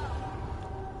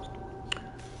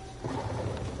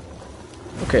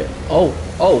 Okay. Oh,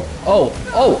 oh, oh,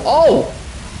 oh, oh!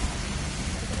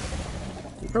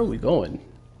 Where are we going?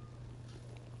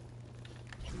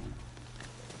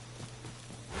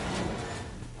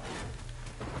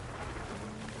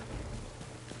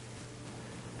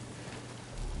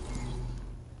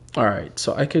 Alright,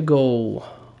 so I could go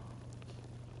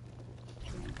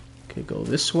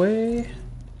this way,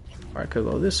 or I could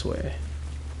go this way.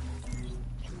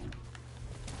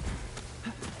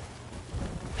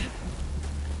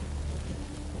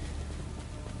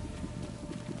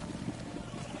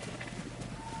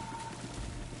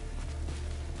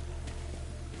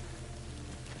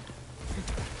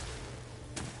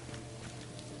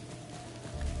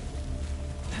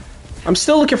 I'm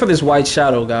still looking for this white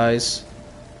shadow, guys.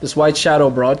 This white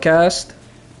shadow broadcast.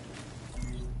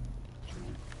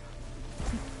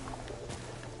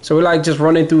 So we're like just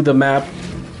running through the map,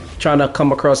 trying to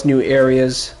come across new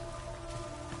areas.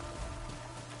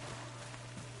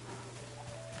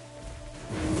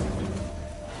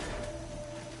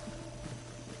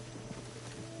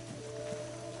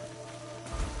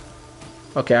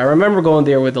 Okay, I remember going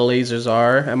there where the lasers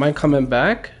are. Am I coming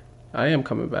back? I am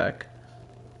coming back.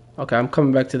 Okay, I'm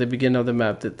coming back to the beginning of the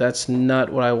map. That's not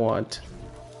what I want.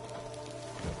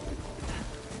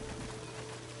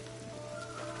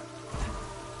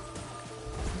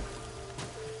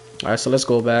 Alright, so let's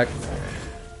go back.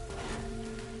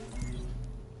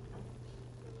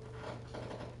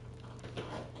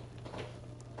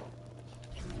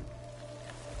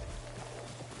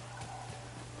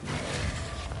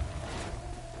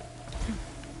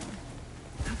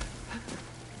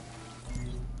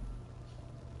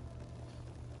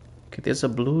 Okay, there's a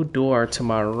blue door to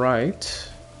my right.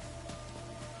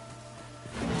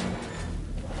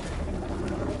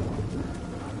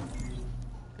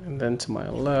 And then to my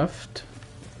left.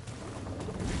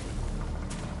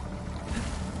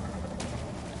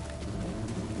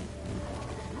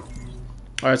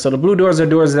 Alright, so the blue doors are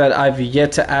doors that I've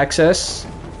yet to access.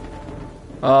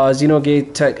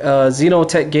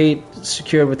 Xenotech gate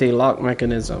secured with a lock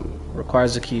mechanism.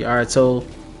 Requires a key. Alright, so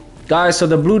guys, so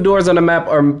the blue doors on the map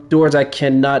are doors I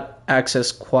cannot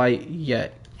access quite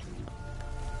yet.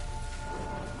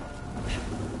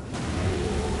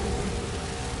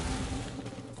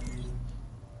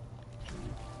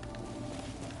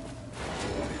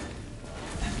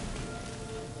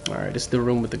 Alright, this is the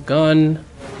room with the gun.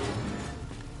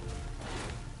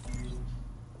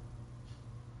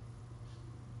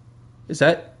 Is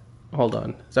that... Hold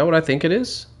on. Is that what I think it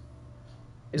is?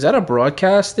 Is that a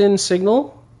broadcasting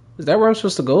signal? Is that where I'm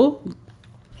supposed to go?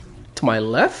 To my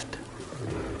left?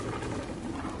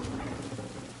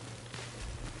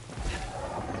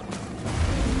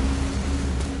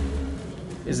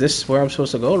 Is this where I'm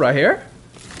supposed to go? Right here?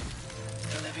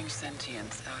 The living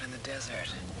sentients out in the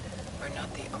desert are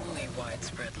not the only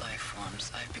widespread life forms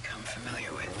I've become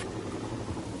familiar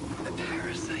with. The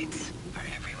parasites are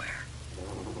everywhere.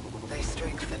 They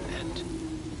strengthen and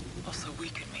also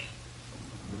weaken me.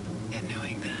 Yet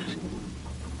knowing that,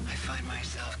 I find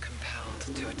myself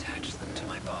compelled to attach them to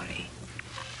my body.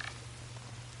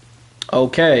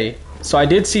 Okay, so I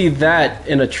did see that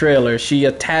in a trailer. She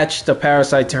attached the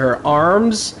parasite to her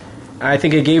arms. I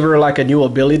think it gave her like a new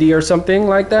ability or something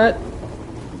like that.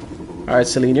 Alright,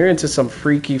 Selene, you're into some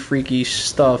freaky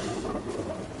stuff.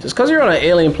 Just because you're on an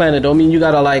alien planet don't mean you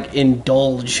gotta like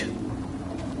indulge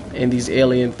in these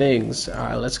alien things.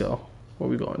 Alright, let's go. Where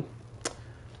are we going?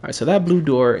 Alright, so that blue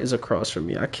door is across from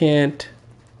me. I can't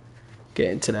get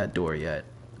into that door yet.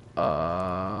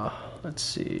 Let's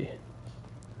see.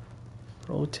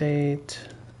 Rotate.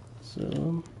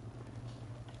 Zoom.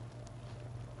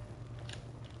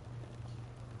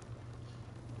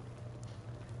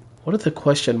 What are the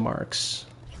question marks?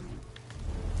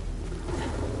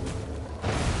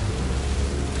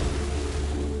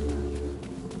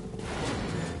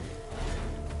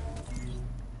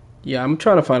 Yeah, I'm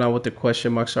trying to find out what the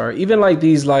question marks are. Even like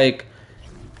these like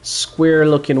square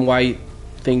looking white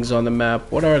things on the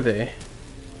map. What are they?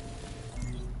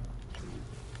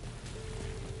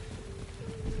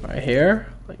 Right here?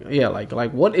 Like, yeah,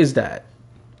 like what is that?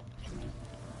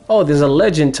 Oh, there's a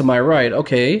legend to my right.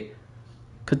 Okay.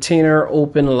 Container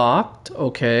open locked.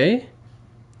 Okay.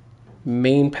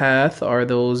 Main path are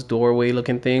those doorway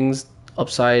looking things.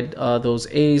 Upside those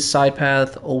A's. Side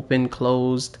path open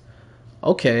closed.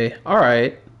 Okay. All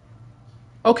right.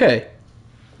 Okay.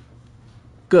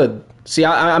 Good. See,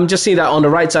 I'm just seeing that on the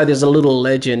right side there's a little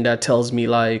legend that tells me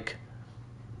like,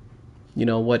 you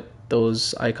know, what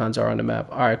those icons are on the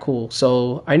map. All right, cool.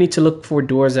 So I need to look for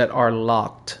doors that are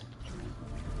locked.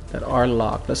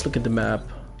 Let's look at the map.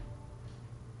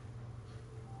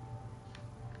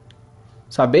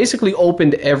 So I basically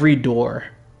opened every door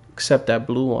except that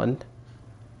blue one.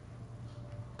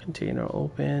 Container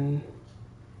open.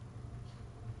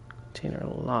 Container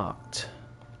locked.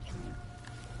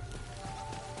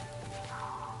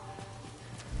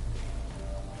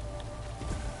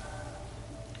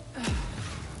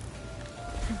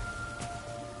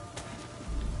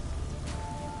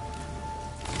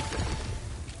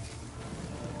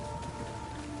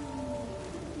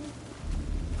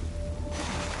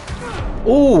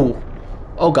 Ooh!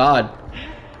 Oh god.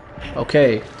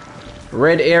 Okay.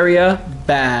 Red area,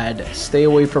 bad. Stay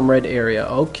away from red area.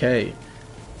 Okay.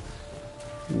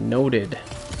 Noted.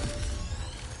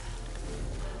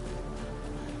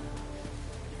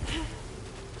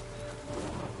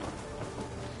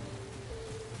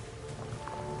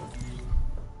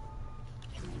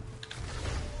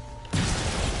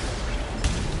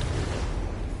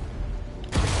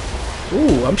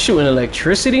 Ooh, I'm shooting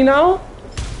electricity now?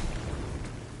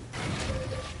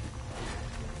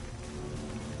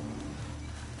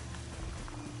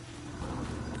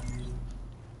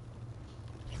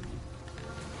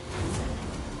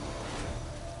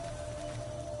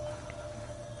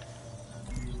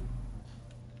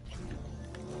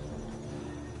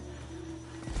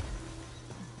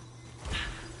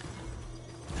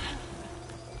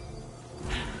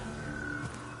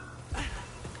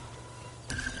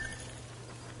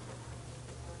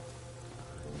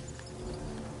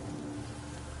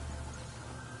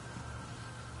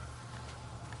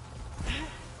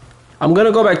 I'm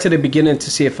gonna go back to the beginning to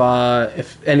see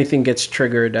if anything gets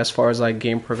triggered as far as like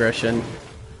game progression.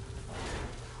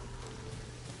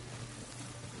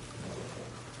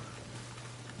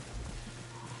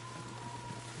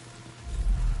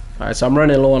 Alright, so I'm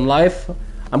running low on life.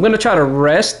 I'm gonna try to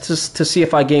rest to see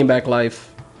if I gain back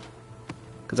life.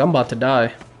 Cause I'm about to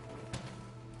die.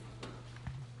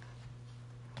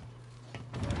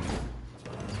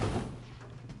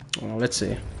 Well, let's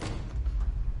see.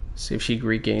 See if she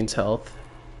regains health.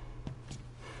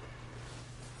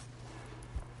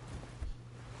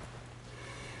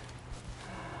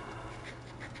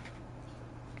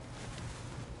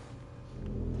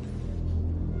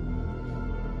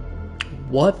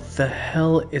 What the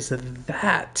hell is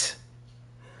that?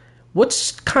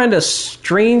 What kind of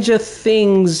stranger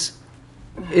things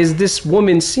is this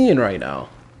woman seeing right now?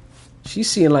 She's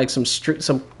seeing like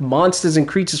some monsters and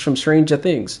creatures from Stranger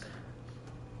Things.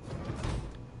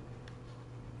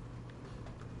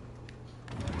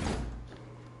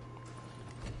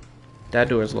 That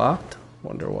door is locked.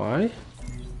 Wonder why.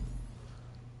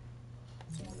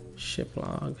 Ship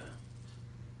log.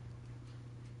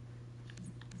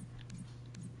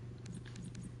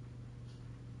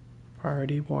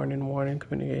 Priority, warning,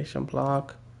 communication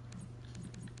block.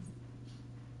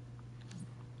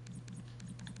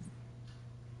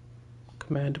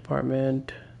 Command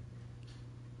department.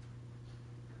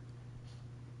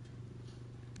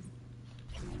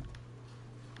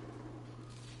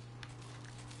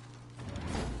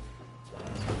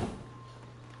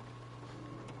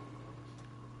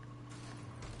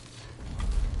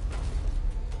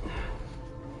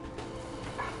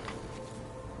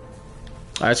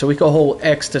 Alright, so we can hold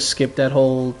X to skip that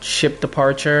whole ship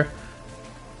departure.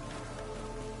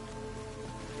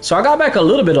 So I got back a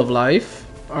little bit of life.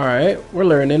 Alright, we're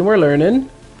learning, we're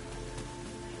learning.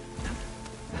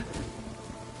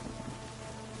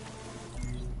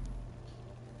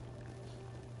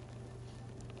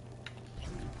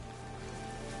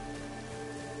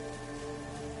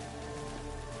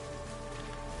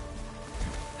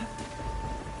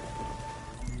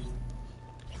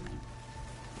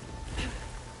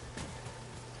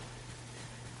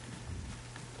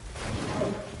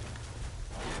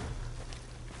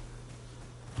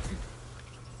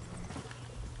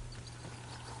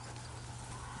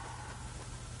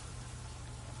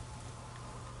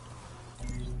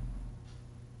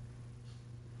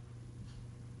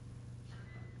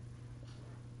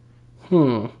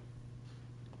 Hmm.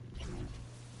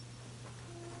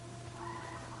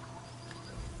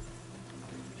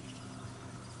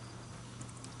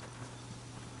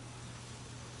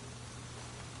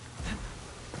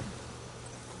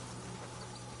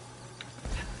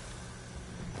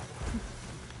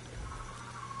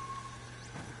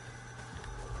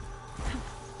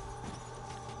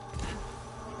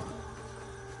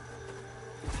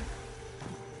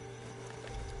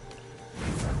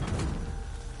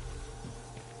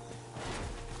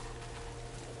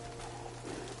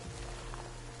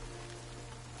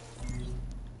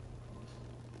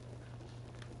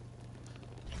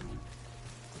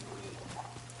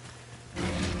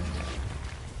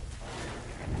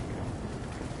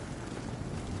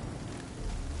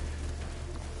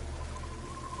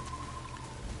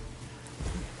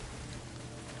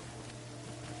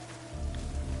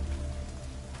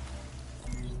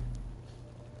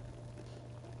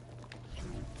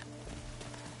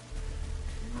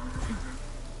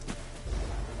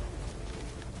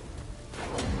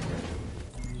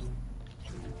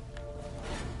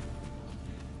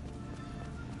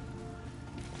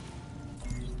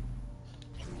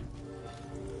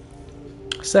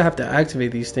 Still have to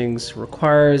activate these things.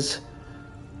 Requires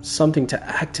something to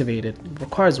activate it.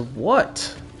 Requires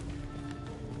what?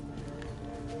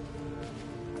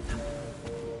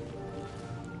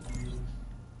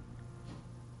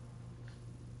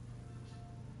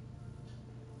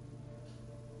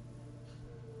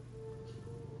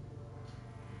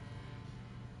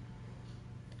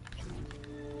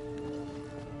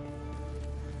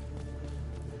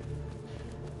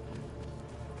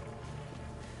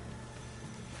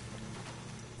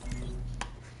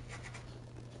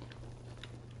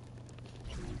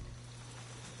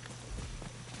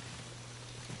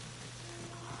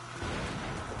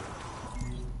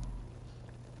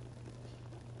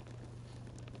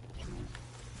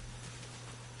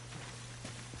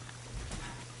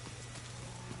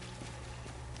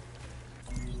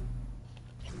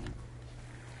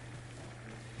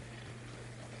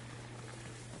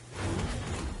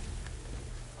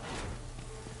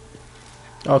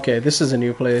 Okay, this is a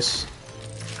new place.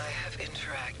 I have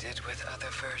interacted with other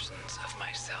versions of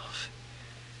myself,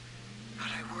 but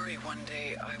I worry one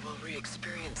day I will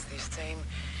re-experience these same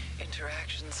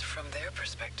interactions from their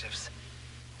perspectives.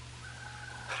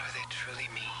 But are they truly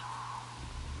me?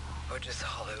 Or just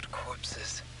hollowed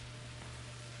corpses?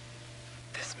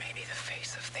 This may be the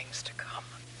face of things to come.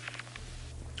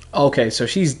 Okay, so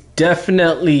she's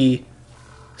definitely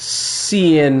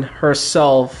seeing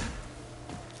herself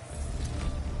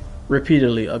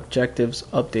repeatedly. Objectives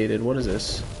updated. What is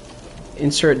this?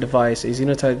 Insert device. A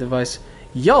xenotype device.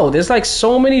 Yo, there's like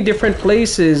so many different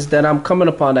places that I'm coming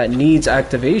upon that needs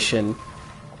activation.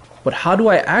 But how do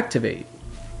I activate?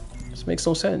 This makes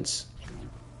no sense.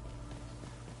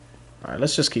 Alright,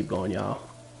 let's just keep going, y'all.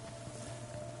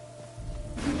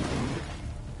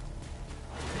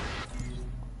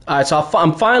 All right, so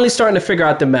I'm finally starting to figure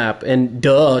out the map, and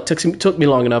took me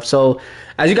long enough. So,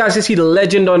 as you guys can see, the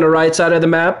legend on the right side of the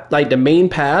map, like the main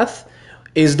path,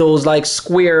 is those like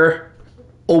square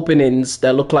openings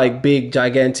that look like big,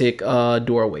 gigantic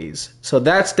doorways. So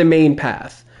that's the main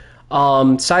path.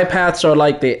 Side paths are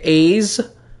like the A's.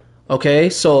 Okay,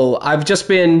 so I've just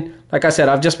been, like I said,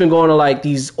 I've just been going to like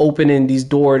these opening,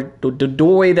 the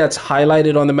doorway that's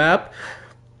highlighted on the map.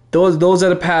 Those are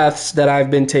the paths that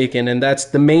I've been taking, and that's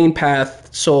the main path.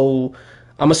 So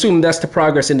I'm assuming that's the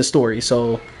progress in the story.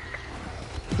 So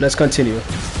let's continue.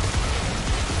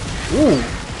 Ooh.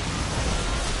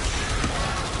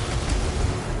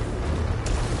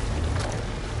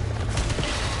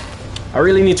 I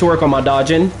really need to work on my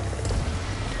dodging.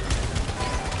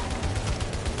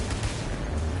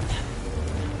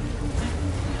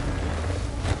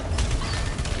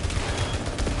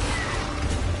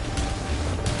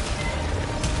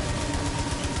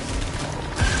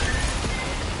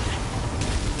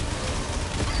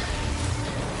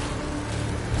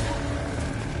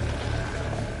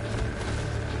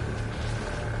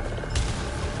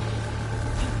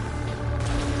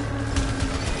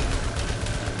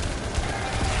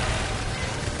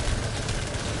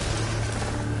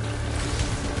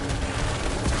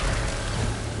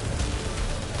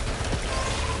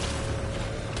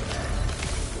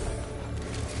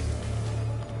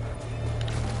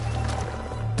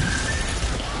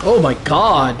 Oh my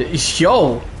god,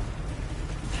 yo!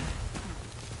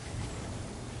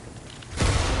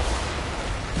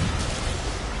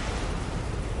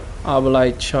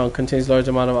 Arbalite chunk contains large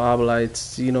amount of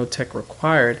arbalites. Xenotech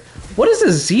required. What is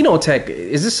this Xenotech?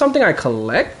 Is this something I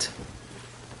collect?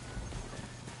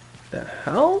 The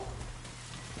hell?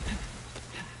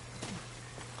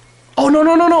 Oh no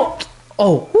no no no!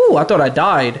 Oh, whew, I thought I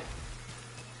died.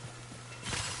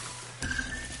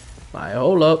 Alright,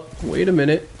 hold up. Wait a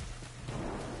minute.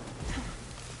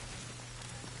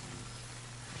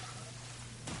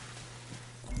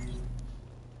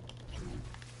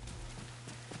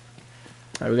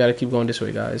 Alright, we gotta keep going this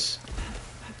way, guys.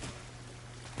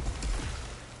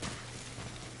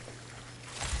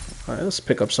 Alright, let's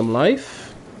pick up some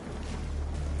life.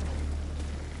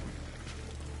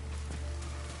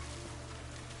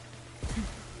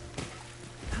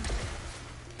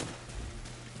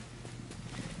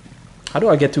 How do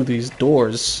I get through these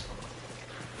doors?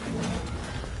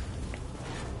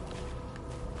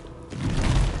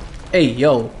 Hey,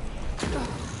 yo.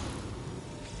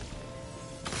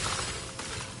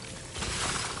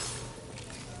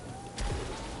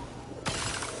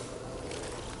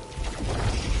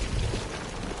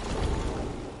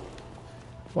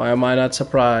 Why am I not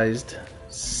surprised?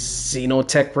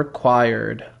 Xenotech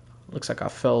required. Looks like I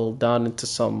fell down into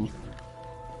some...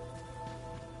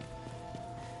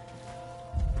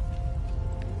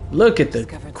 Look at the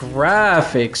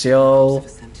graphics, yo.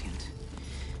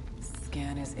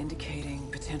 Scan is indicating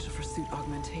potential for suit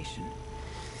augmentation.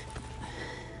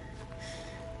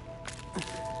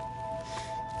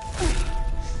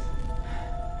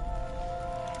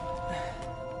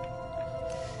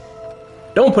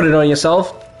 Don't put it on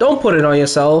yourself. Don't put it on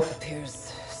yourself.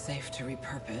 Appears safe to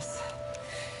repurpose.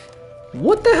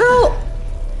 What the hell?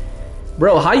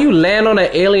 Bro, how you land on an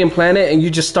alien planet and you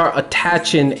just start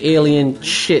attaching alien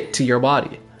shit to your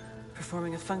body?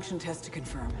 Performing a function test to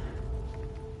confirm.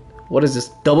 What is this?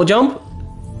 Double jump?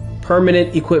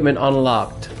 Permanent equipment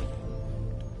unlocked.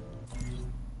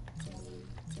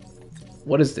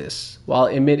 What is this? While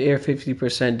in mid-air,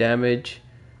 50% damage.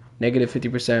 Negative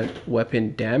 50%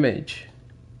 weapon damage.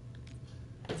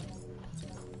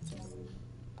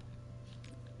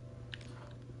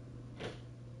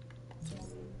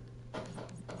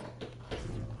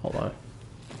 Hold on.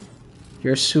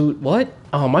 Your suit, what?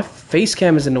 Oh, my face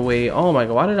cam is in the way. Oh my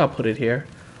god, why did I put it here?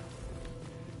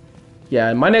 Yeah,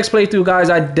 in my next playthrough,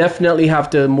 guys, I definitely have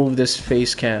to move this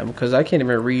face cam because I can't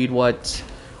even read what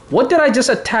did I just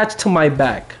attach to my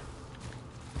back?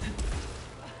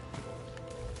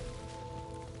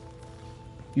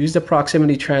 Use the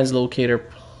proximity translocator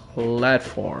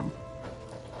platform.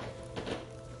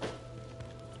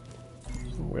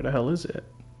 Where the hell is it?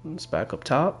 It's back up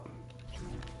top.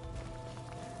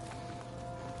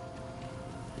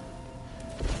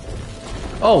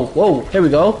 Oh, whoa, here we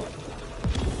go.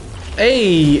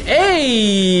 Hey,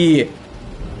 hey!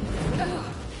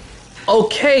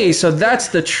 Okay, so that's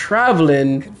the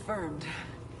traveling. Confirmed.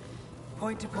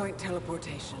 Point-to-point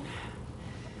teleportation.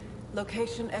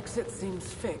 Location exit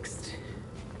seems fixed.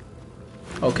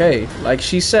 Okay, like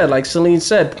she said, like Selene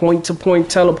said, point-to-point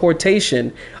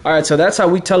teleportation. Alright, so that's how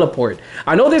we teleport.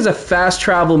 I know there's a fast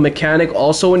travel mechanic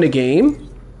also in the game.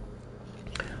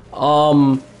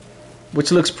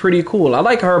 which looks pretty cool. I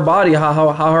like her body,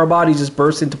 how her body just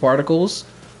bursts into particles.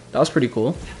 That was pretty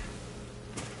cool.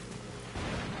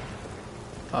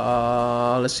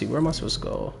 Let's see, where am I supposed to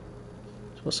go?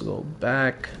 I'm supposed to go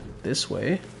back this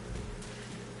way.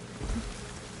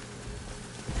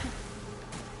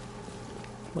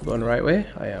 Am I going the right way?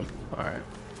 I am. Alright.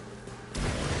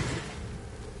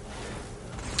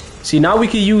 See, now we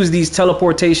can use these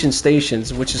teleportation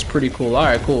stations, which is pretty cool.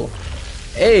 Alright, cool.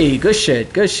 Hey, good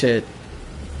shit, good shit.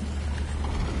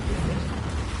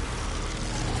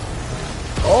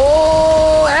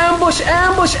 Oh, ambush,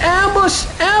 ambush, ambush,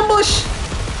 ambush!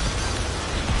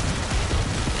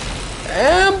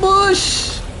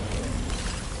 Ambush!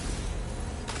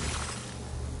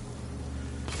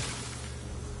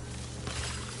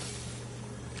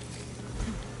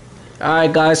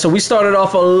 Alright guys, so we started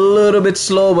off a little bit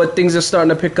slow, but things are starting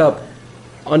to pick up.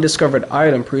 Undiscovered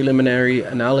item, preliminary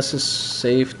analysis,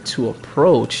 safe to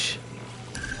approach.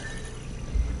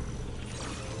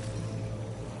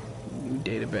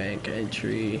 Databank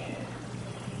entry.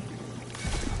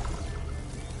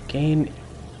 Gain.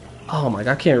 Oh my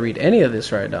god, I can't read any of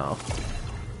this right now.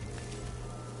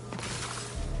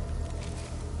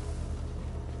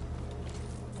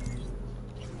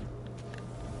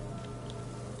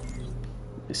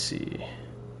 Let's see.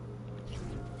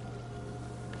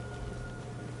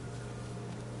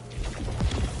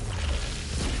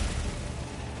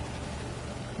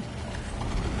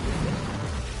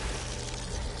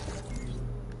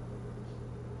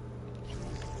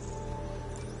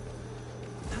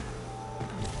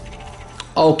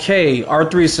 Okay,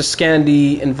 R3 is to scan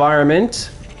the environment.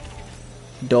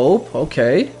 Dope,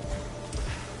 okay.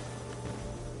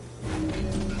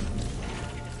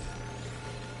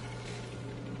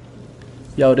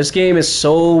 Yo, this game is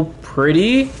so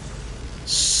pretty.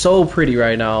 So pretty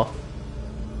right now.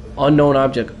 Unknown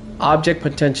object. Object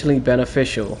potentially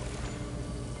beneficial.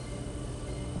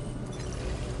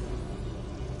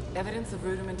 Evidence of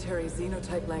rudimentary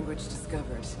xenotype language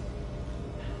discovered.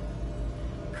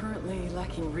 Currently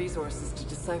lacking resources to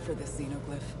decipher this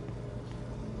xenoglyph.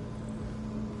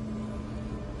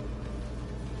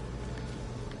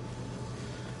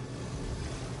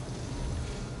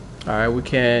 Alright, we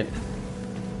can't.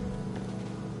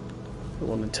 We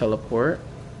want to teleport.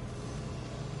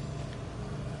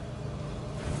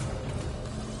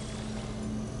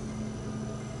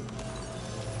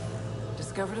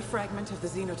 Discovered a fragment of the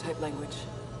xenotype language.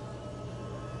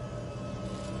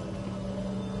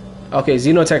 Okay,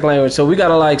 xenotech language. So we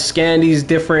gotta like scan these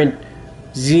different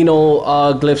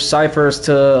xenoglyph ciphers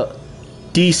to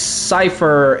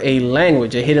decipher a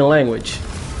language, a hidden language.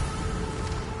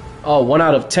 Oh, 1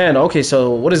 out of 10. Okay,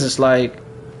 so what is this like?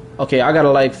 Okay, I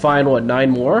gotta like find what, 9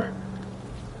 more?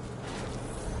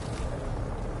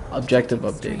 Objective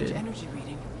updated. Strange energy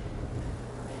reading.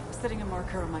 Setting a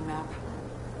marker on my map.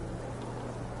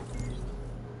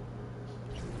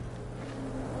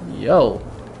 Yo.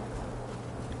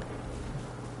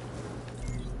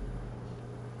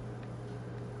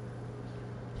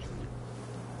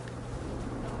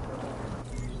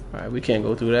 Alright, we can't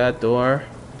go through that door.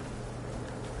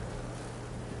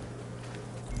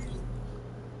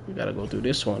 We gotta go through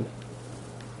this one.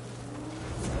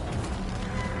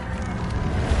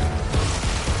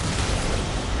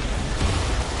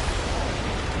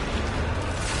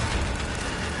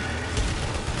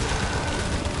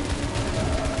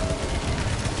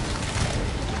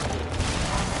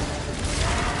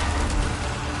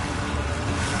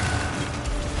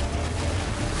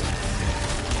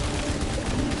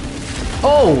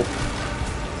 Oh!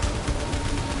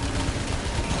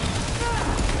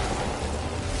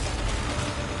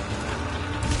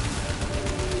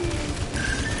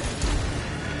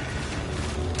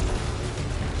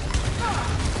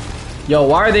 Yo,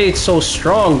 why are they so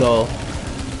strong though?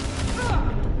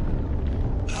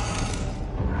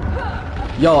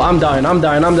 Yo, I'm dying. Hold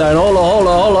on. Oh,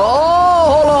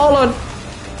 hold on.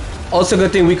 Oh, it's a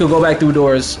good thing we could go back through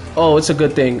doors. Oh, it's a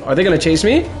good thing. Are they gonna chase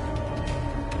me?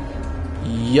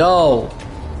 Yo.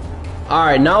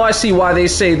 Alright, now I see why they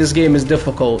say this game is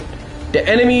difficult. The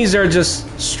enemies are just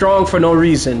strong for no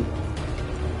reason.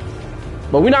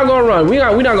 But we're not gonna run. We're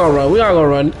not gonna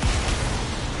run.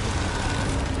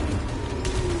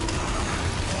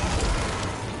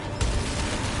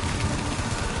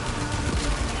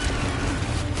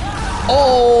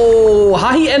 Oh,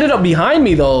 how he ended up behind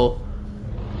me though.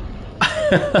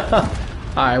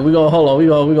 Alright, we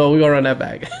gonna run that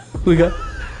back. we go.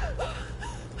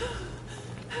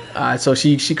 Alright, so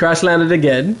she crash landed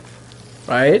again,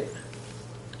 right?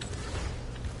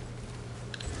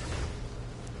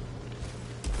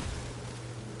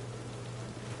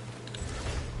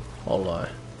 Hold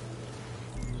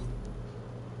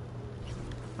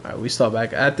Alright, we start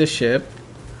back at the ship.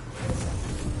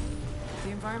 The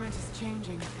environment is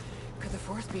changing. Could the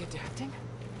force be adapting?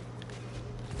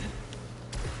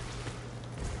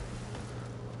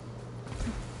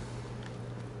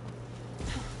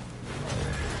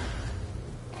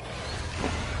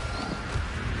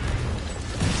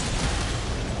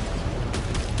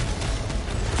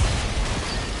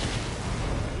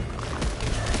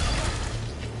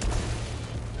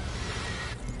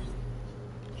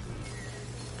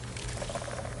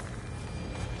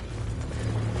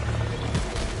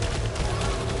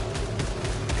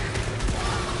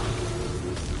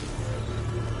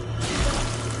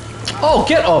 Oh,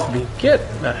 get off me! Get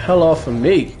the hell off of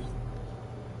me!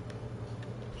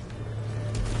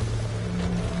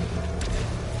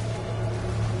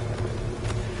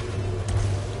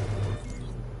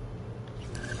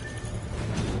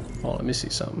 Oh, let me see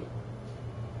something.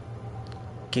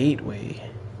 Gateway.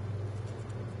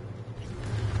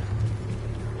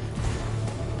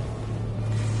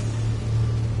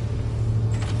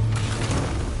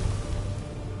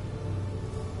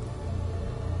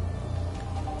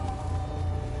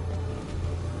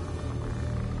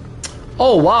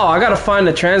 Oh wow, I gotta find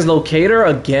the translocator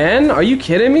again? Are you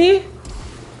kidding me?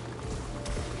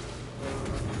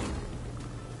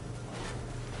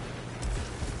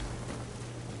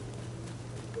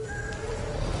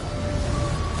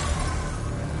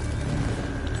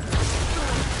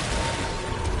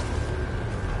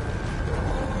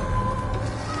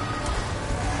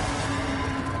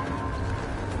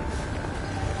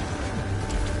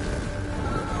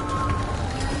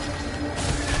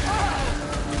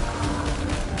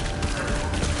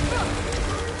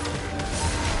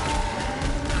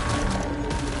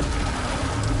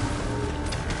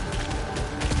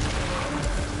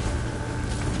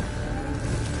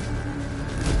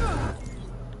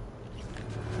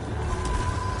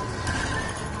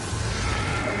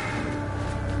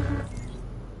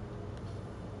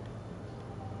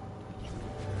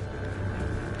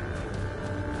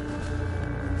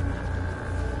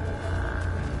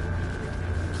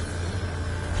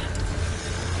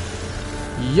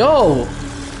 Yo!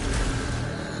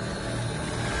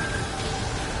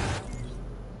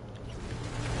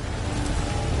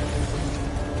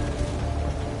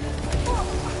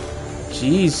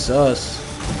 Jesus.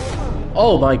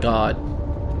 Oh my God.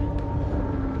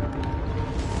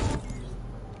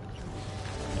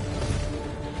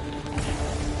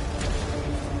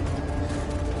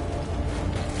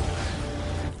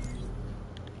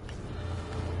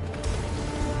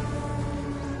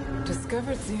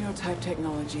 Discovered xenotype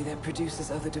technology that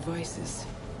produces other devices.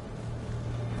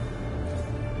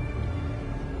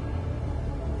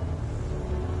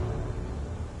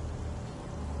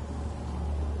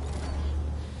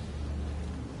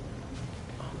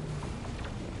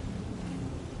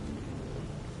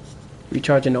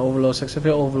 Recharging the overload.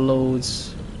 Successful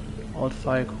overloads. Alt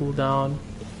fire cooldown.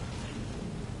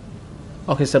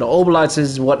 Okay, so the obolites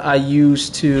is what I use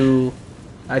to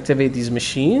activate these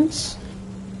machines.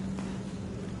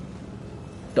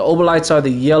 The obolites are the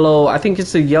yellow, I think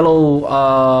it's the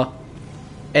yellow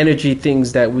energy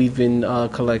things that we've been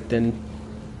collecting.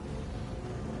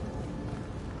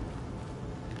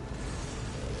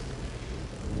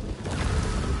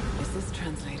 Is this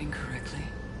translating correctly?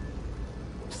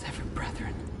 Severed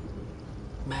brethren.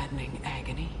 Maddening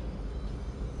agony.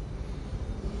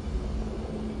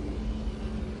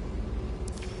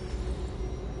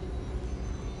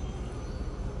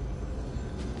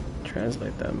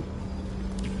 Translate them.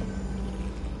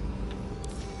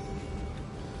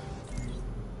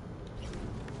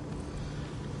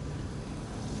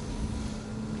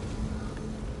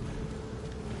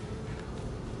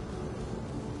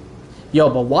 Yo,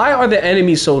 but why are the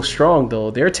enemies so strong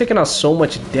though? They're taking out so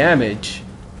much damage.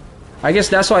 I guess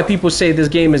that's why people say this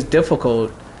game is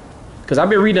difficult. Because I've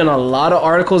been reading a lot of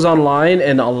articles online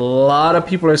and a lot of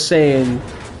people are saying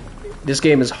this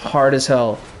game is hard as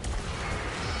hell.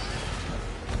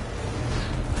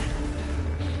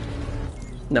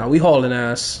 Nah, we hauling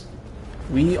ass.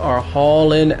 We are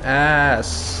hauling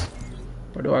ass.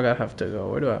 Where do I have to go?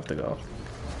 Where do I have to go?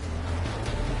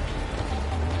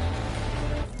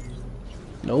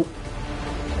 Nope.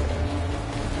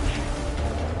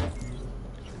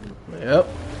 Yep.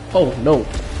 Oh, no.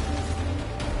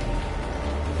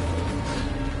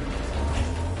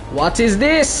 What is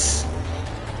this?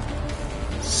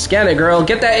 Scan it, girl.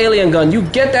 Get that alien gun. You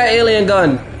get that alien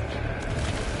gun.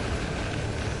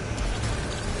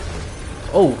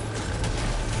 Oh.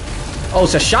 Oh,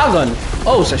 it's a shotgun.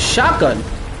 Oh, it's a shotgun.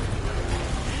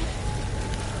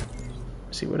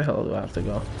 Let's see, where the hell do I have to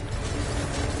go?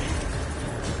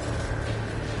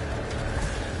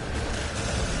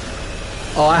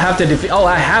 Oh, I have to defeat. Oh,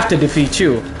 I have to defeat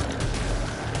you.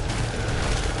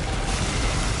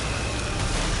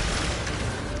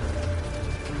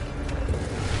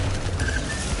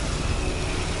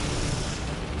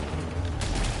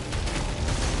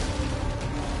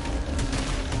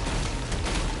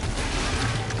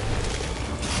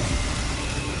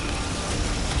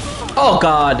 Oh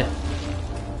God.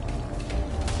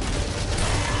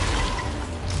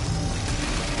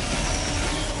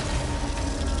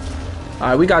 All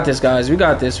right, we got this, guys. We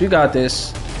got this. We got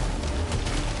this.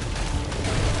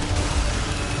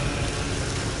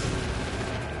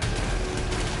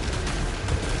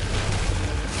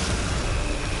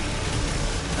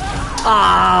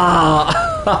 Ah!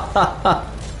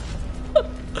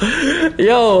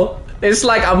 Yo, it's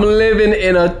like I'm living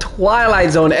in a Twilight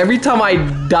Zone. Every time I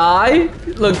die,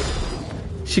 look,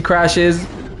 she crashes.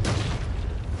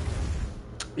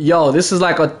 Yo, this is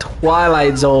like a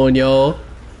Twilight Zone, yo.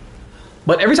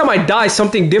 But every time I die,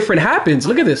 something different happens.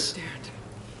 Look at this.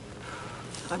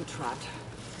 I'm trapped.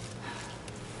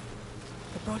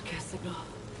 The broadcast signal.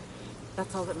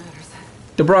 That's all that matters.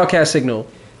 The broadcast signal.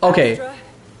 Okay. Astra,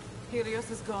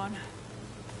 Helios is gone.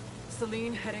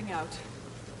 Selene heading out.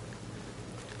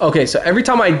 Okay, so every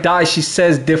time I die, she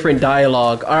says different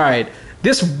dialogue. All right.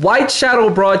 This white shadow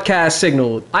broadcast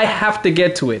signal, I have to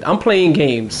get to it. I'm playing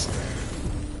games.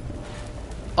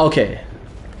 Okay.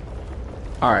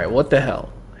 All right, what the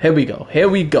hell? Here we go. Here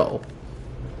we go.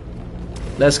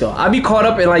 Let's go. I be caught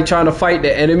up in like trying to fight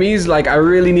the enemies. Like I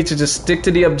really need to just stick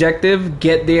to the objective,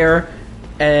 get there,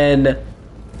 and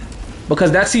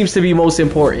because that seems to be most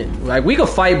important. Like we could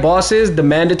fight bosses, the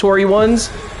mandatory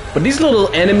ones, but these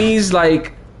little enemies,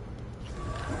 like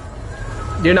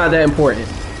they're not that important.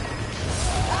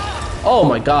 Oh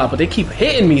my God, but they keep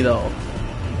hitting me though.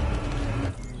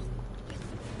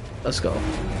 Let's go.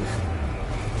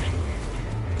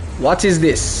 What is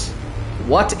this?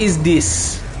 What is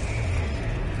this?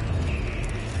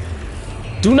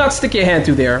 Do not stick your hand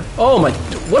through there. Oh my,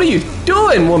 what are you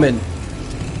doing, woman?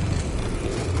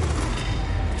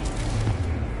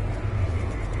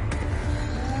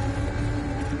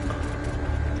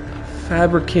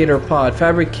 Fabricator pod,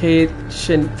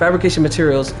 fabrication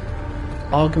materials,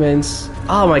 augments.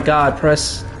 Oh my God,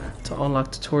 press to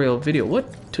unlock tutorial video.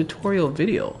 What tutorial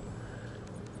video?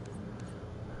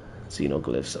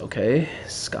 Xenoglyphs, okay.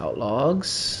 Scout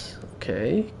logs,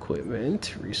 okay.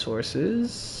 Equipment,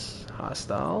 resources,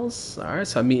 hostiles. Alright,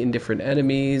 so I'm meeting different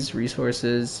enemies,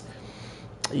 resources,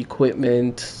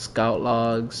 equipment, scout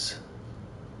logs,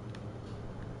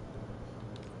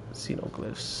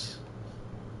 xenoglyphs.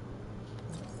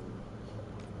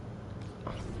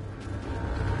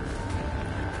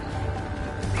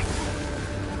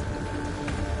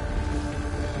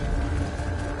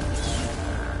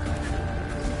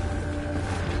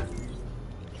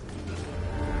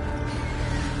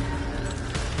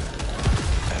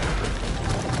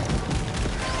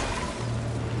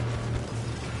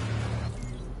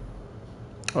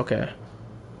 Okay.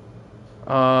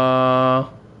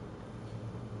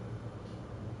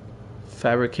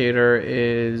 Fabricator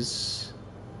is...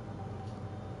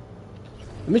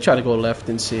 Let me try to go left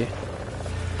and see.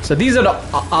 So these are the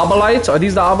obolites? Are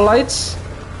these the obolites?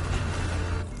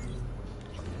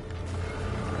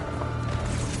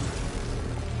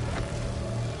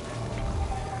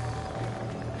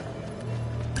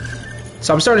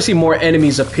 So I'm starting to see more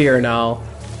enemies appear now.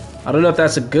 I don't know if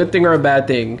that's a good thing or a bad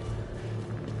thing.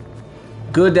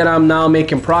 Good that I'm now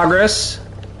making progress.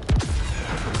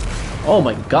 Oh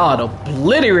my God,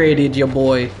 obliterated your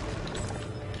boy.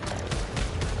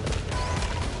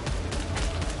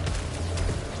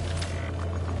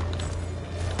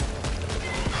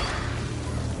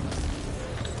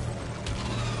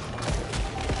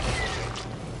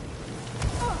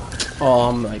 Oh,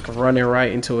 I'm like running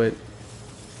right into it.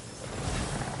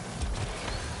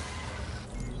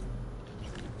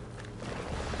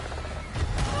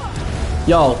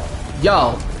 Yo,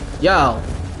 yo, yo.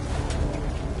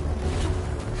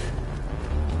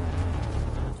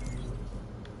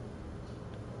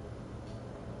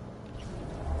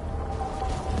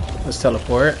 Let's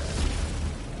teleport.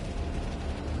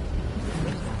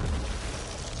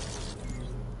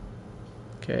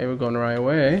 Okay, we're going the right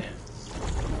way.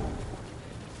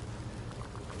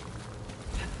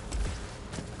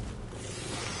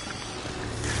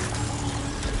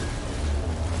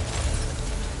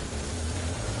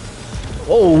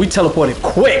 Oh, we teleported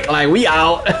quick, like we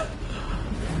out.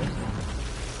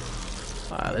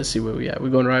 Alright, let's see where we at. We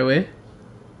going the right way?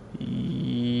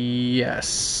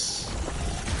 Yes.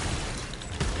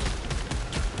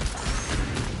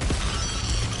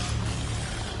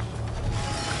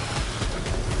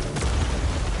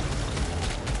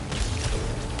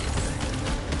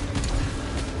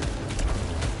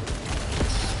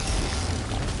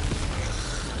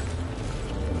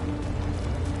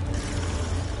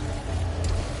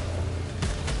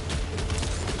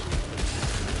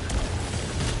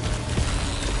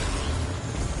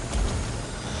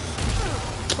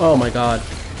 Oh my god.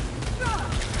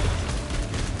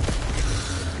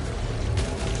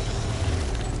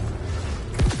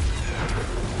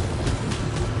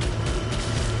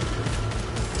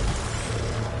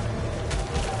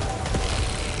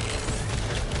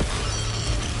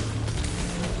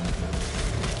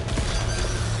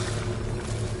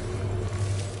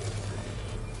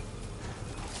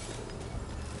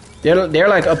 They're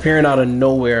like appearing out of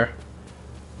nowhere.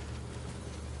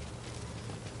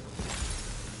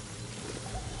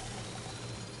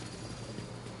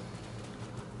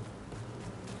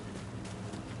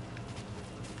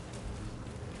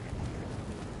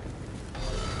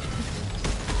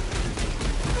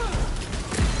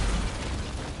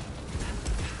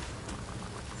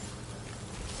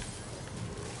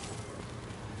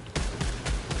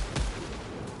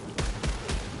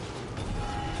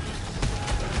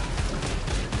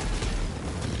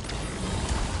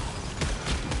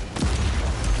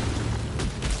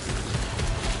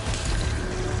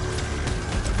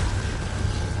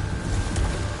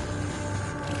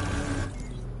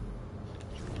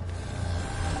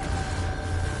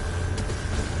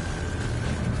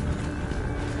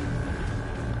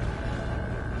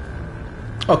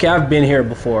 Okay, I've been here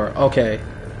before. Okay.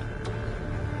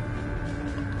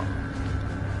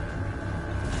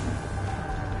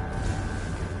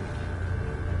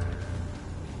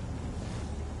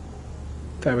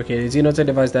 Fabricated. Xenotech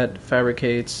device that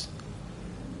fabricates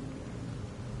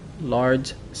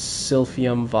large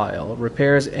silphium vial.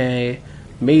 Repairs a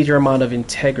major amount of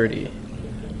integrity.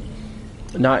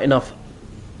 Not enough.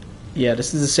 Yeah,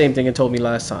 this is the same thing it told me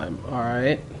last time.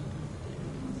 Alright.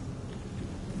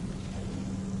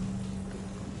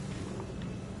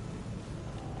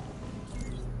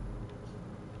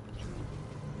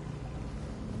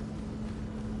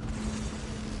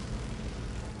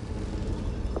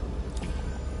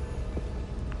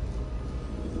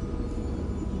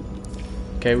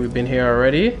 Okay, we've been here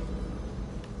already.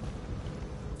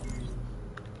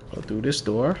 Go through this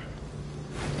door.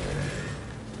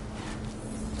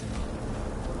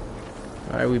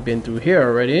 Alright, we've been through here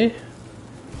already.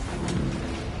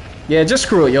 Yeah, just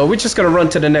screw it, yo. We're just gonna run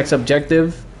to the next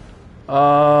objective.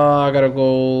 I gotta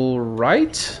go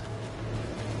right.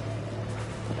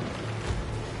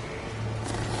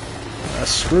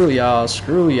 Screw y'all,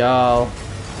 screw y'all.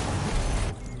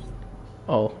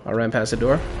 Oh, I ran past the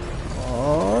door.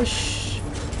 Oh,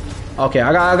 okay,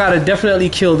 I gotta definitely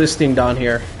kill this thing down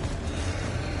here.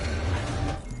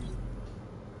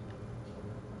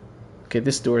 Okay,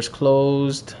 this door is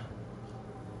closed.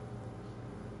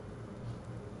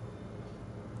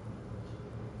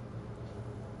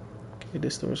 Okay,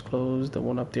 this door is closed. The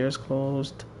one up there is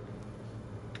closed.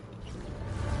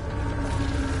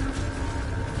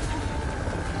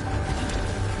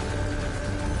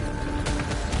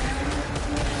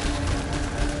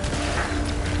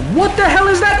 What the hell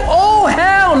is that? Oh,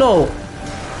 hell no!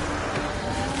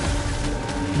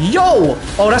 Yo!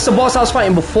 Oh, that's the boss I was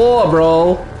fighting before,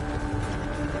 bro.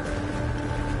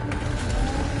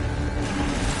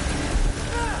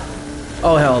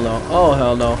 Oh, hell no. Oh,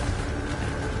 hell no.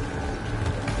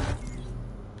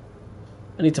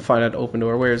 I need to find that open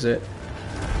door. Where is it?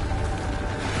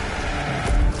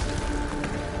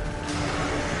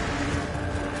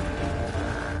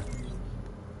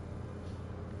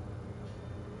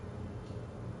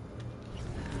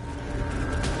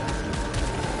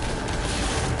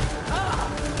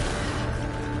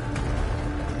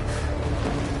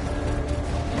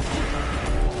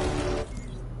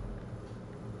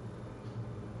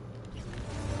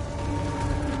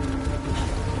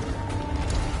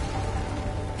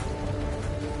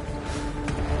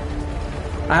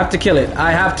 I have to kill it.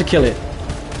 I have to kill it.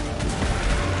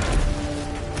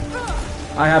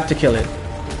 I have to kill it.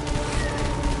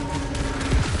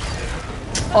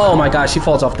 Oh my gosh, she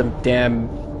falls off the damn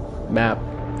map.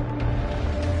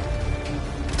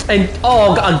 And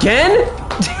oh, again?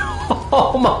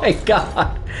 Oh my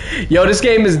god. Yo, this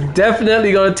game is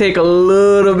definitely gonna take a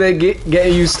little bit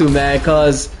getting used to, man,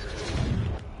 cause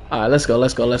alright, let's go. No,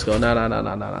 let's go.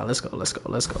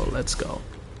 Let's go.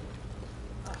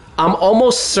 I'm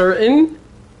almost certain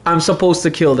I'm supposed to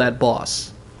kill that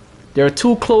boss. There are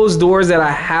two closed doors that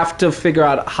I have to figure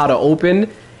out how to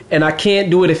open, and I can't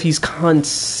do it if he's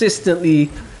consistently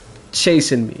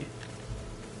chasing me.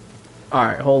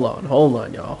 Alright, hold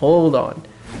on, y'all. Hold on.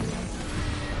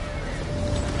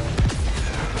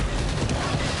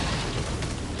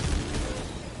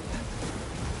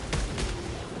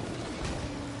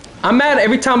 I'm mad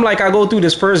every time like I go through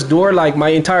this first door, like my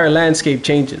entire landscape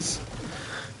changes.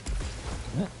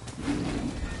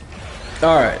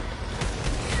 Alright.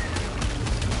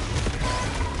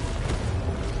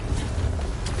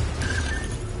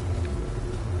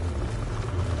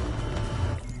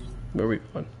 Where are we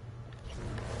going?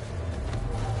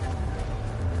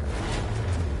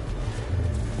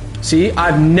 See,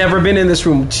 I've never been in this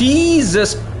room.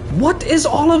 Jesus, what is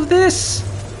all of this?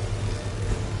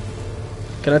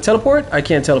 Can I teleport? I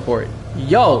can't teleport.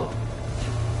 Yo.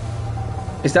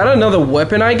 Is that another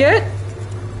weapon I get?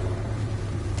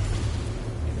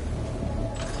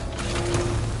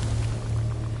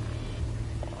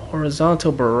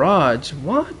 Horizontal barrage.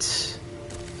 What?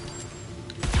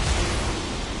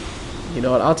 You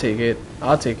know what? I'll take it.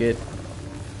 I'll take it.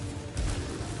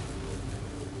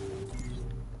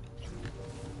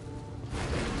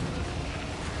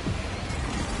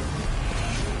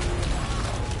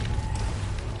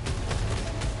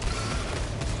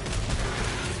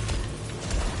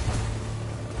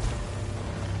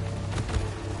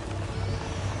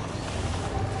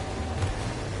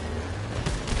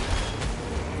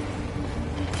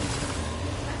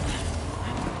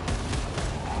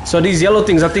 So these yellow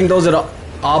things, I think those are the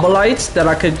obolites that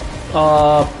I could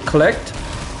collect.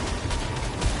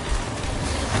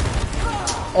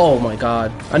 Oh my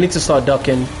god. I need to start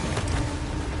ducking.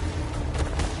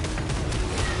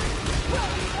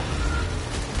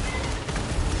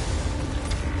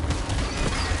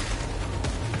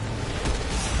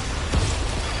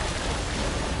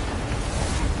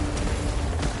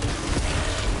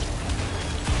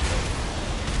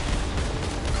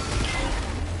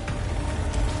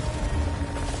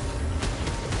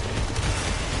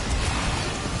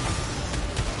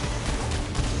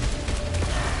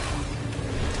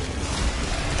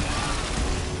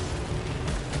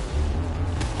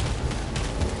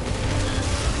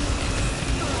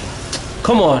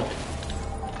 Come on.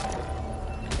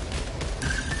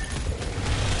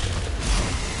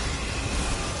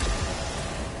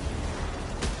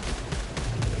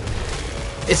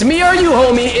 It's me or you,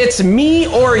 homie. It's me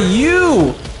or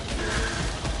you.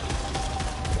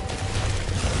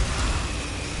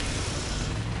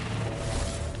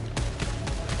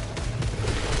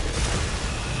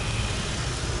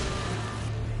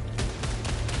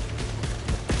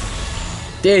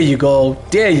 There you go.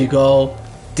 There you go.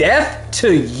 Death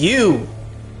to you.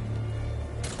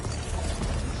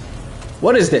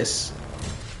 What is this?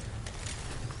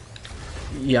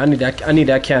 Yeah, I need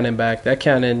that cannon back. That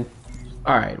cannon.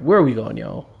 All right, where are we going,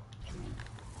 yo?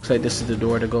 Looks like this is the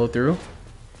door to go through.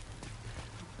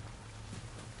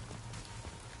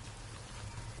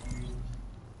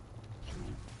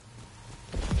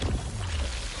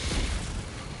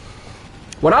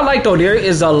 What I like though, there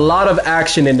is a lot of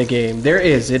action in the game. There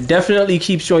is. It definitely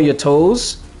keeps you on your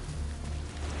toes.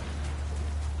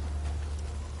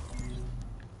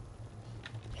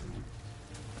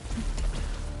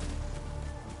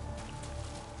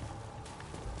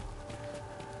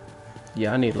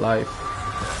 Yeah, I need life.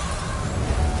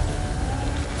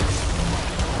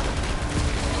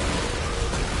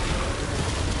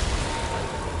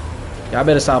 Y'all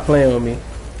better stop playing with me.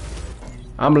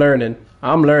 I'm learning.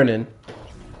 I'm learning.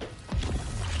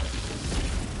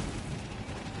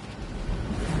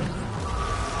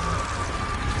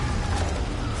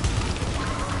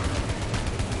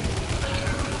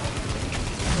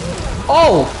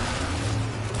 Oh!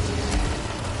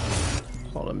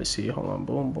 Oh, let me see. Hold on.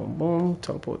 Boom, boom, boom.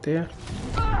 Teleport there.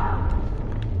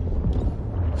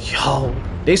 Yo,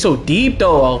 they so deep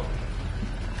though. Let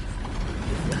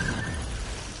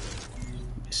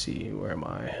me see. Where am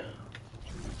I?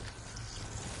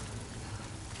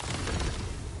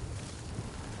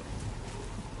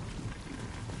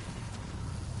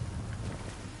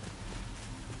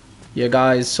 Yeah,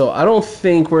 guys. So I don't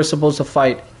think we're supposed to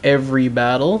fight every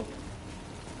battle.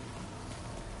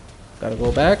 Gotta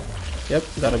go back. Yep,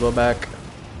 gotta go back.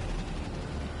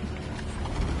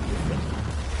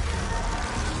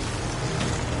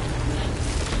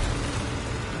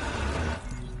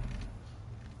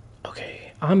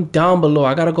 Okay, I'm down below.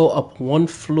 I gotta go up one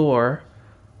floor.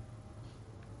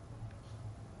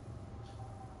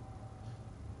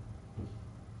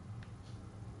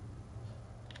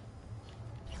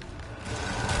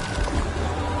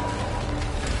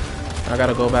 I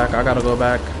gotta go back. I gotta go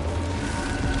back.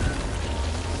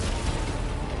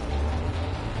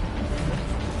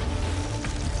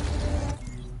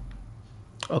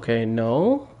 Okay,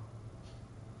 no.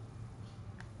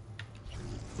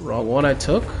 Wrong one I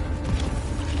took.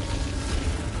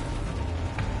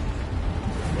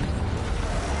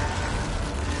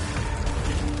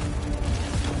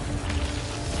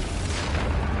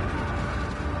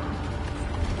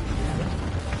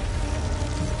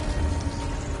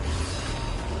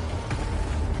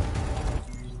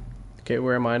 Okay,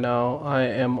 where am I now? I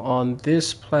am on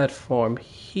this platform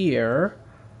here.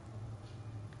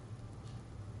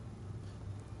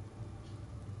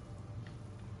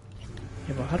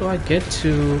 Okay, but how do I get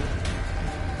to...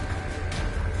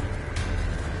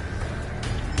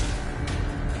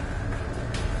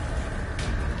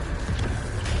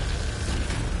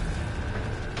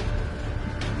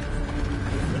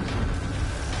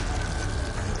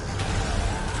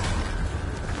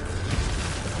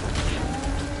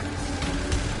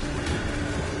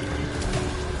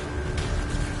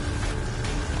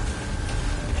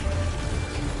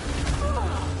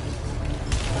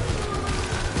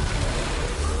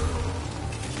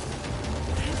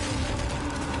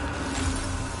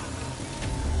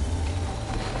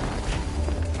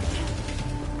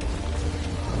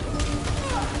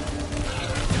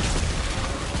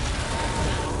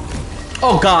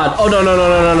 Oh god! Oh no no no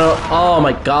no no no! Oh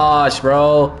my gosh,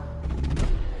 bro!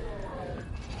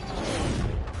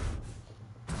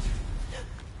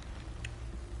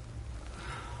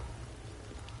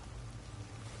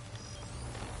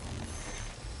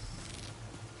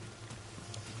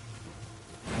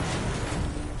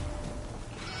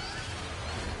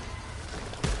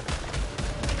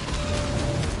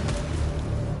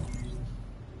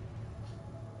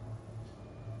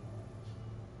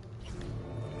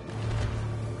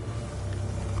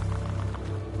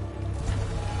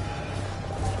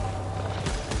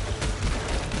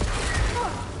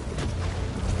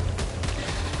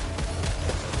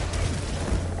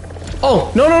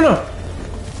 Oh no no no!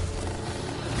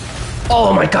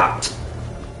 Oh my god!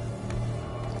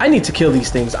 I need to kill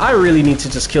these things. I really need to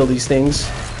just kill these things.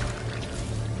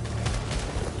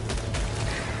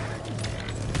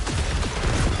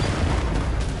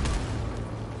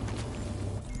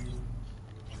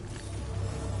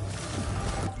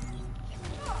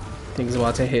 Thing's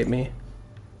about to hit me.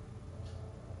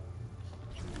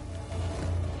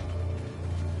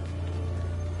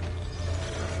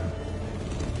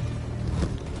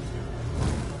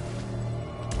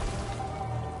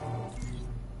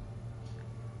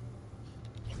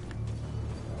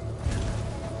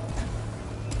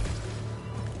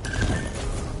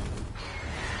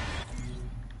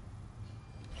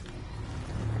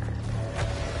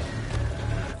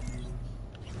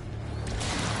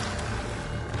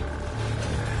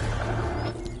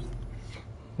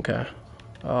 Okay.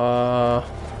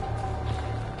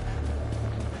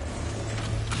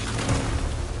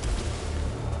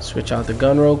 Switch out the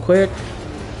gun real quick.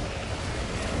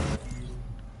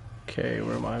 Okay,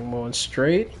 where am I going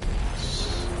straight?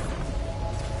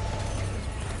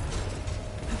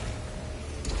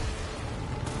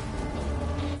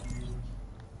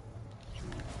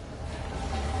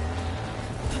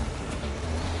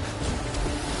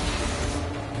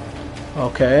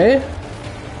 Okay.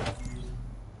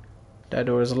 That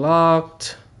door is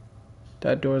locked.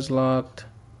 That door is locked.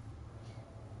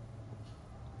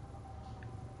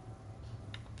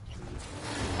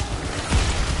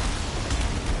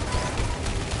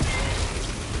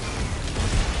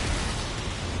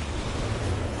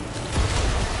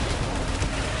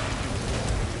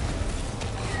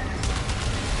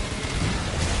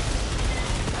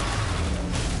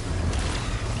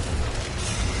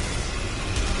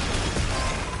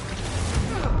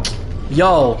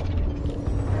 Yo.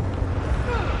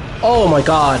 Oh my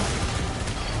god.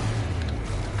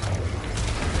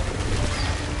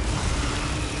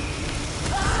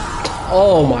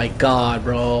 Oh my god,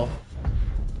 bro.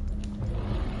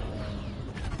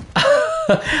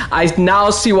 I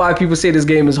now see why people say this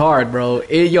game is hard, bro.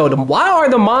 Why are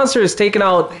the monsters taking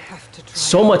out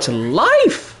so much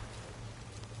life?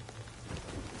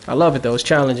 I love it though, it's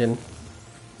challenging.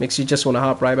 Makes you just want to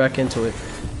hop right back into it.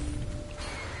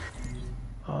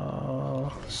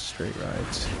 Straight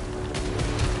rides.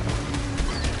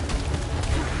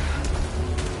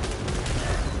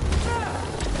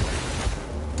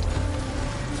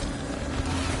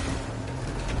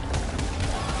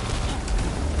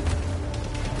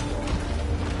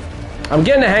 I'm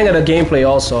getting the hang of the gameplay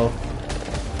also.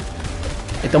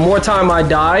 Like, the more time I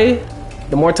die,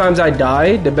 the more times I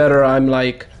die, the better I'm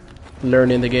like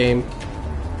learning the game.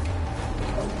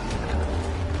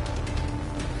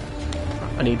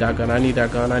 I need that gun, I need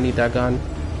that gun, I need that gun.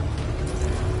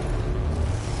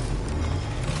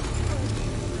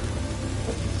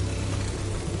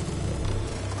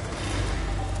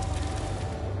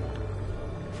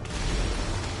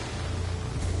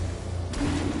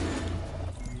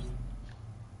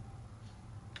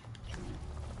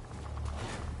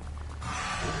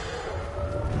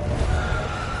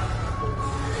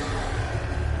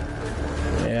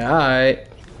 Yeah, alright.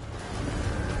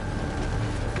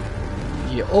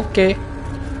 Yeah, okay.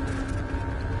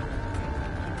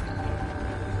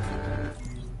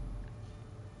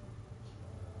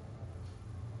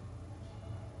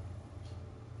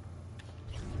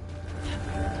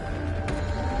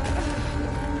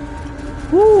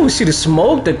 Ooh, see the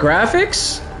smoke, the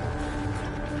graphics?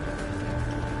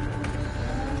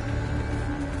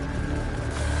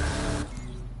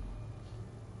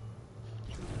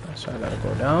 So I gotta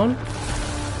go down.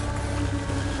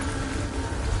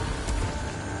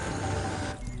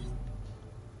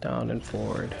 Down and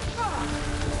forward.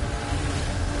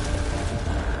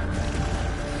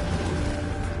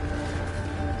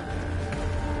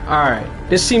 Alright,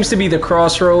 this seems to be the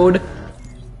crossroad.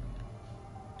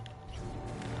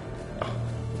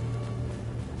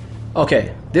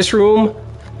 Okay, this room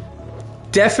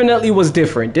definitely was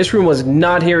different. This room was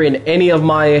not here in any of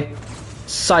my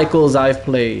cycles I've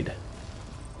played.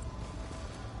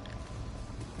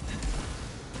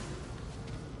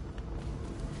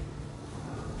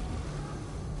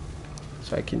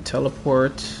 So I can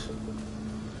teleport.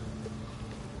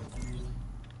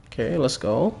 Okay, let's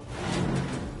go.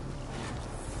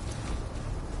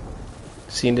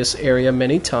 Seen this area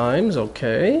many times,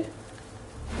 okay.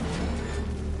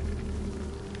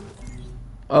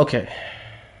 Okay.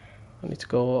 I need to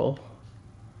go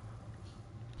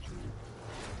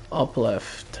up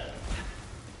left.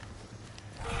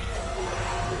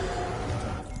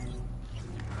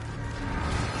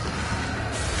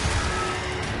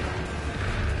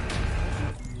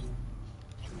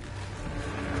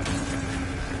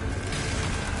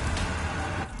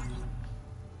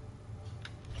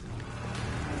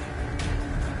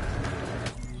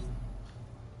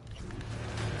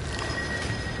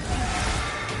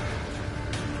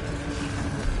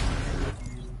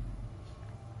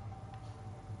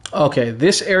 Okay,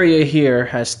 this area here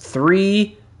has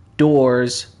 3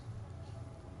 doors.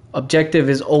 Objective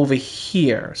is over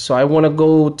here. So I want to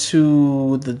go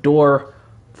to the door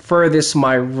furthest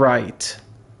my right.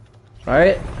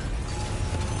 Right?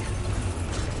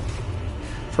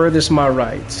 Furthest my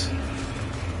right.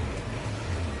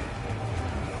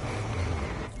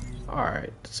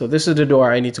 Alright, so this is the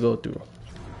door I need to go through.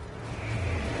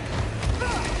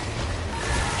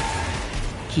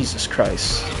 Jesus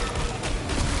Christ.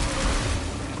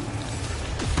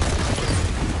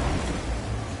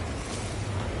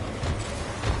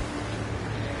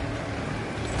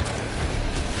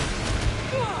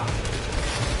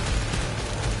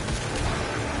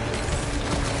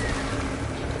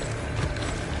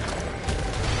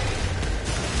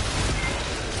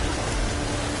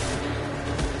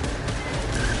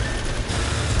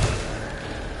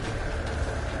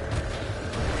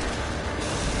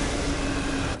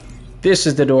 This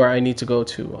is the door I need to go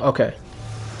to. Okay.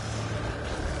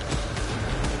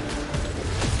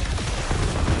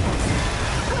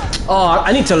 Oh,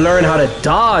 I need to learn how to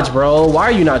dodge, bro. Why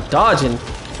are you not dodging?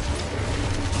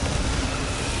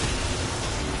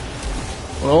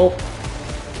 Nope.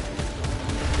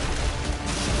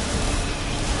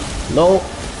 Nope.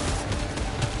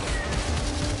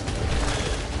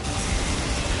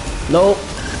 Nope.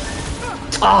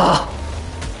 Ah!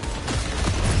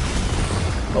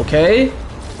 Okay.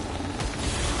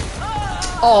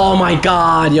 Oh my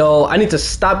god, yo. I need to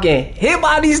stop getting hit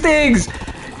by these things.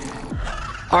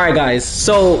 Alright, guys.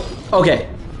 So, okay.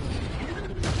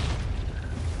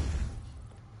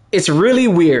 It's really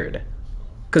weird.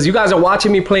 Because you guys are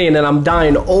watching me playing and I'm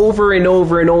dying over and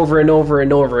over and over and over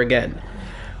and over again.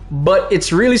 But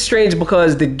it's really strange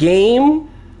because the game,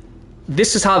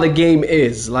 this is how the game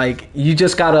is. Like, you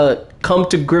just gotta come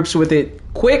to grips with it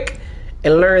quick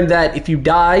and learn that if you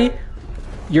die,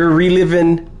 you're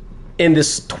reliving in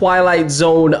this twilight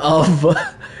zone of,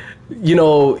 you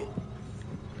know,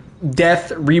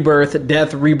 death, rebirth,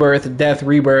 death, rebirth, death,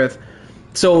 rebirth.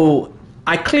 So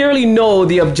I clearly know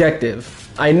the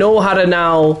objective. I know how to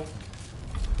now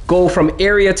go from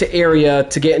area to area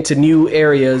to get into new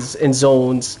areas and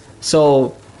zones.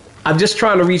 So I'm just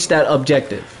trying to reach that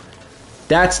objective.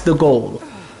 That's the goal.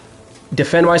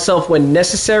 Defend myself when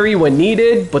necessary, when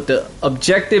needed, but the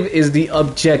objective is the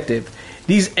objective.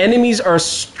 These enemies are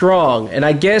strong, and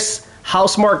I guess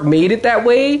Housemarque made it that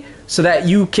way so that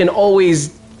you can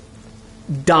always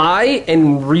die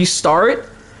and restart.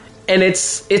 And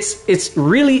it's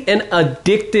really an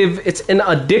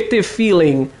addictive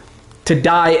feeling to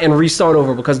die and restart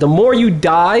over, because the more you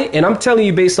die, and I'm telling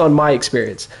you based on my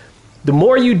experience, the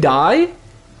more you die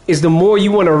is the more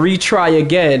you want to retry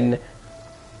again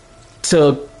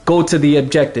to go to the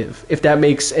objective, if that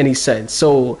makes any sense.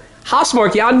 So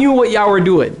Housemarque, y'all knew what y'all were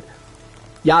doing.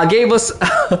 Y'all gave us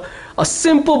a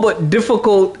simple but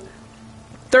difficult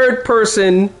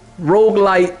third-person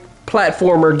roguelike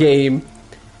platformer game,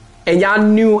 and y'all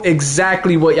knew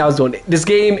exactly what y'all was doing. This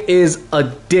game is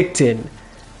addicting.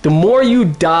 The more you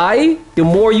die, the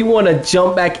more you want to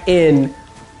jump back in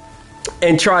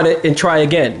and try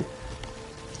again.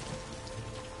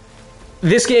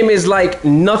 this game is like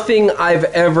nothing I've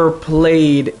ever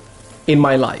played in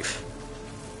my life.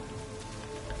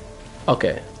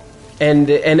 Okay. And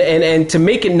to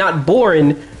make it not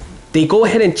boring, they go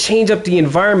ahead and change up the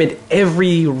environment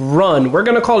every run. We're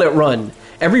gonna call it run.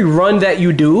 Every run that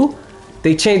you do,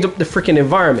 they change up the freaking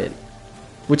environment,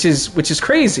 which is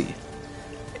crazy,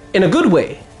 in a good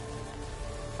way.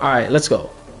 All right, let's go.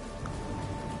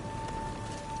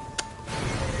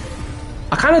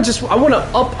 I want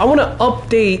to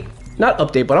update, not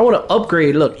update, but I want to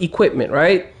upgrade. Look, equipment,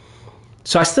 right?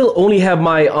 So I still only have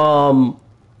my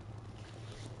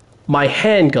my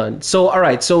handgun. So all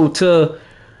right, so to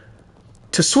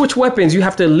switch weapons, you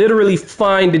have to literally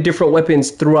find the different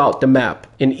weapons throughout the map.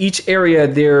 In each area,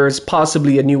 there's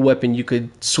possibly a new weapon you could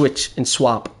switch and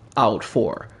swap out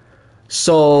for.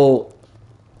 So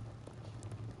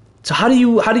how do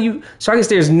you, so I guess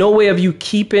there's no way of you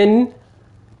keeping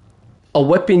a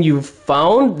weapon you've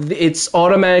found. It's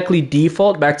automatically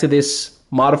default back to this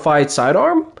modified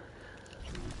sidearm.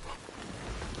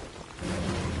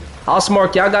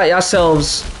 Housemarque, y'all got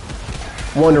yourselves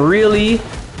one really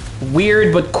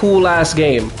weird but cool ass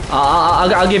game.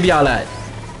 I'll give y'all that.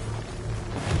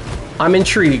 I'm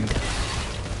intrigued.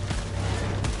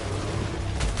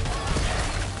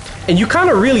 And you kind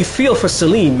of really feel for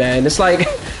Selene, man. It's like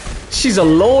she's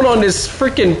alone on this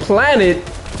freaking planet.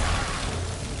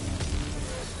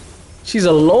 She's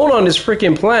alone on this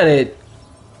freaking planet.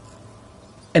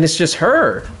 And it's just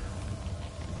her.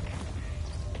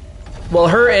 Well,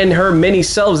 her and her many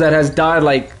selves that has died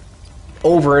like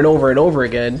over and over and over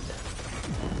again.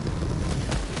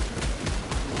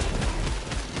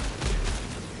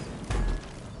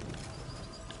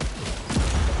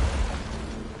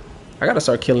 I gotta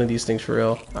start killing these things for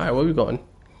real. Alright, where we going?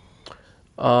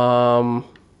 Do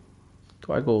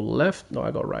I go left? No,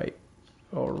 I go right.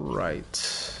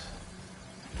 Alright.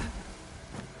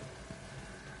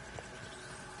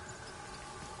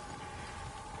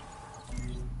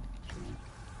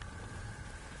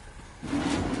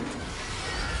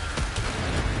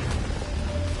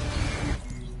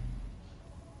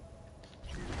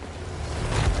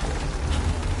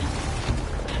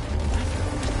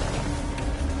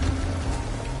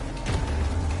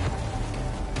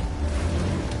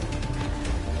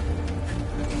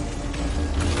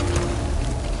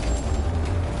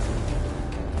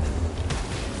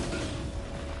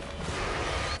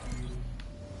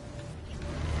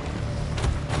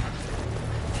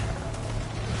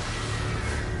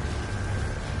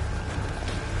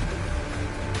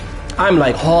 I'm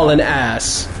like hauling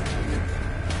ass.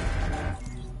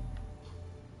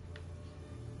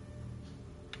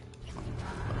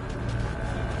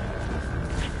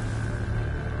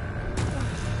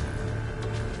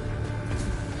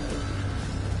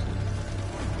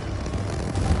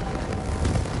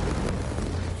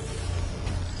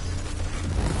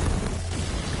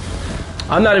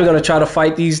 I'm not even gonna try to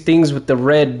fight these things with the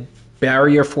red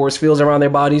barrier force fields around their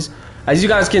bodies. As you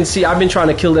guys can see, I've been trying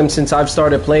to kill them since I've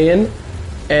started playing,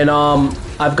 and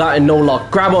I've gotten no luck.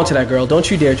 Grab onto that girl. Don't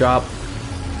you dare drop.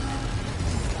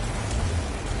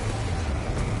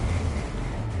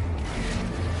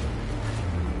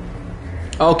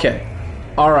 Okay.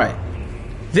 Alright.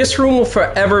 This room will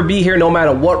forever be here no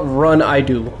matter what run I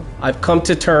do. I've come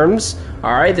to terms.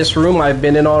 Alright, this room I've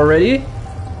been in already.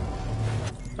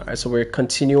 Alright, so we're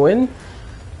continuing.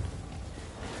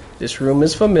 This room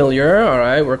is familiar.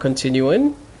 Alright, we're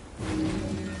continuing.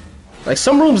 Like,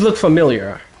 some rooms look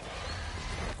familiar.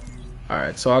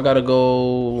 Alright, so I gotta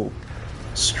go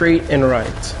straight and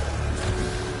right.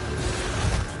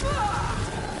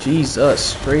 Jesus,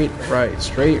 straight right,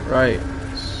 straight right.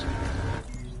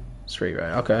 Straight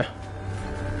right, okay.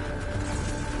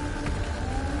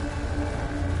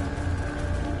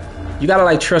 You gotta,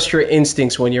 like, trust your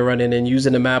instincts when you're running and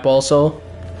using the map also.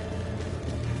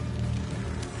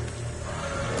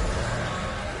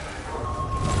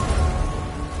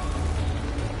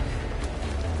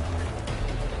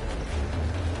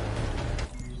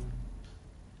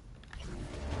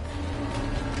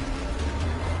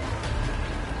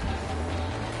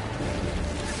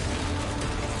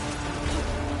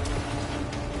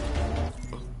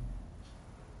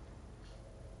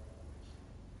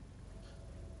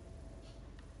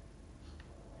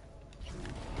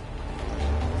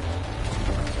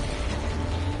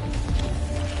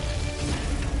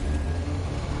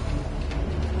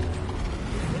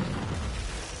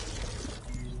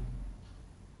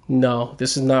 No,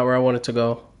 this is not where I wanted to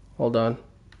go. Hold on.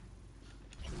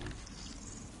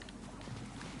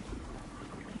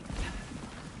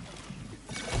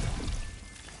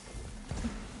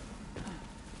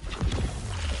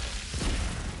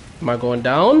 Am I going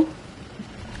down?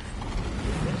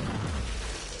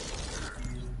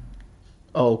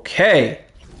 Okay.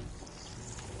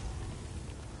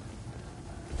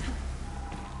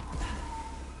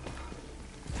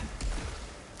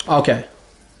 Okay.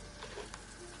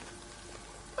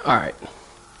 All right.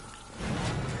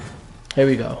 Here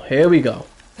we go. Here we go.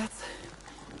 That's...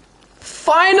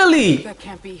 Finally! That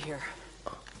can't be here.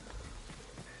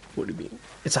 What do you mean?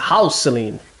 It's a house,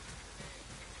 Selene.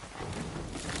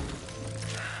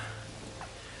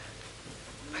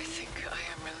 I think I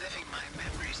am reliving my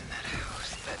memories in that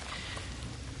house, but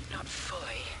not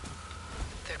fully.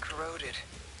 They're corroded.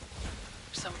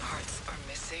 Some parts are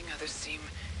missing, others seem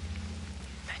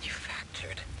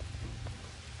manufactured.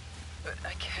 But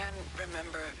I can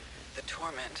remember the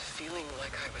torment, feeling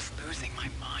like I was losing my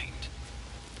mind.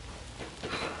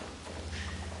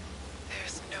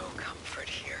 There's no comfort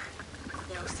here.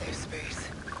 No safe space.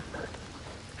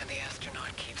 And the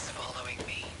astronaut keeps following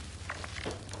me.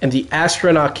 And the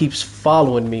astronaut keeps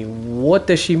following me. What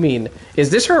does she mean? Is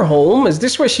this her home? Is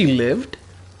this where she lived?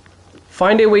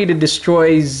 Find a way to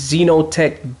destroy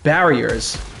xenotech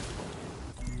barriers.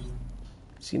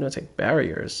 Xenotech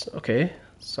barriers. Okay.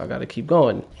 So I gotta keep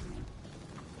going.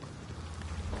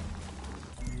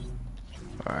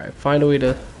 Alright, find a way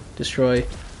to destroy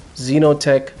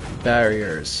xenotech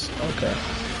barriers. Okay.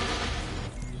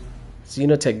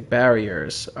 Xenotech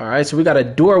barriers. Alright, so we got a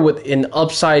door with an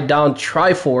upside down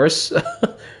Triforce.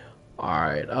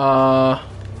 Alright, oh,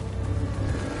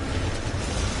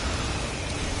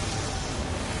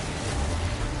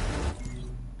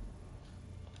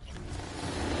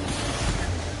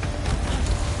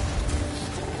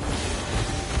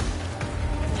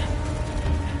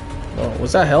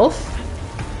 was that health?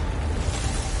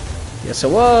 Yes,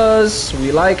 it was.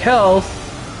 We like health.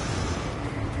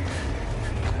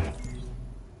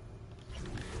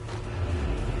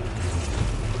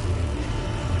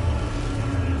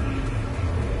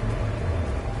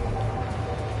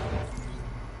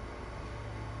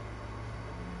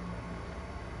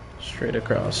 Straight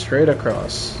across, straight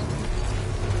across.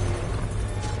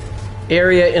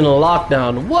 Area in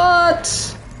lockdown.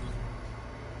 What?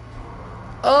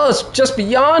 Oh, it's just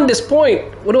beyond this point.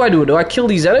 What do? Do I kill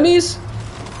these enemies?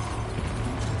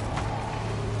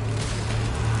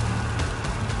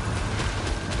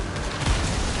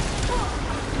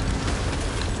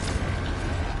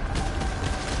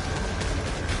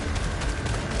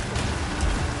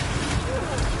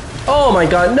 Oh my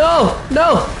god, no!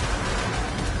 No!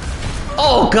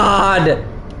 Oh god!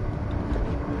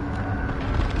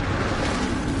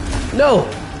 No!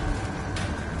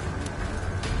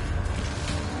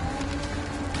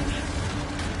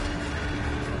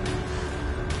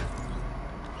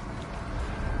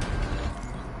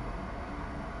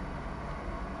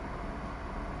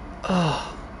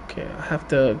 Oh, okay, I have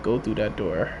to go through that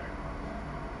door.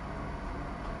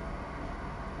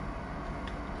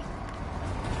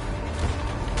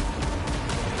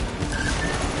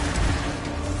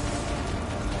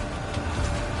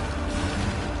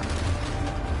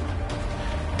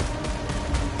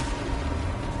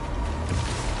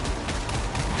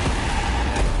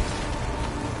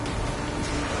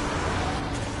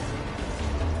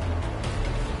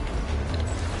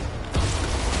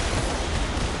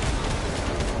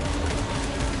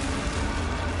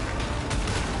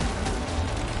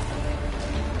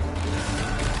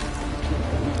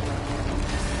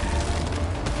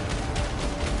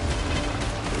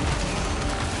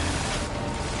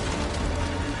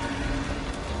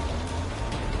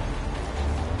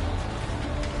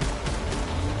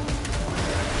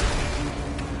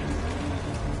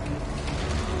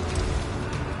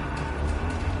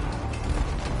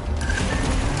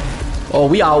 Oh,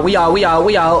 we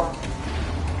out.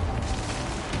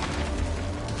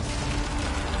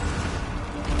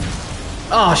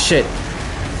 Oh, shit.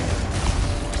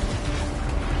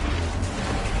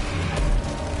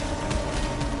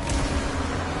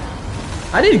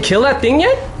 I didn't kill that thing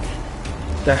yet?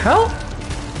 The hell?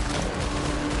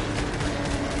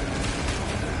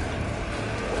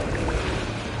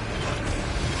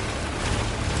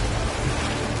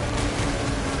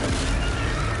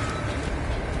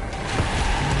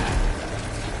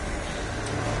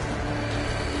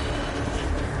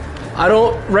 I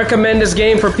don't recommend this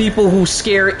game for people who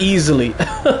scare easily.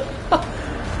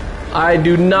 I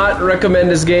do not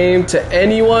recommend this game to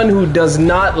anyone who does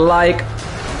not like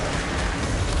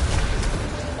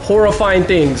horrifying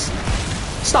things.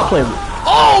 Stop playing with me.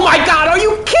 Oh my god, are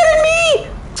you kidding me?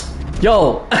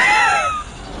 Yo.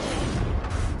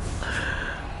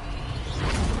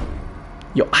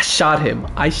 Yo, I shot him.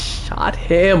 I shot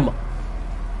him.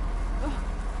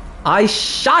 I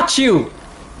shot you.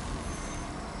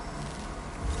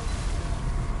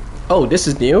 Oh, this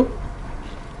is new?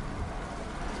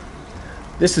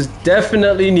 This is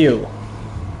definitely new.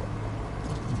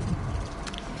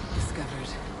 Discovered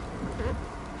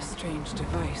a strange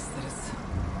device that is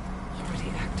already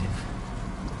active.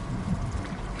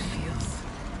 It feels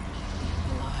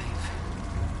alive.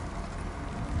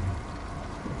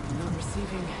 I'm not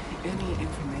receiving any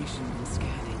information when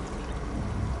scanning.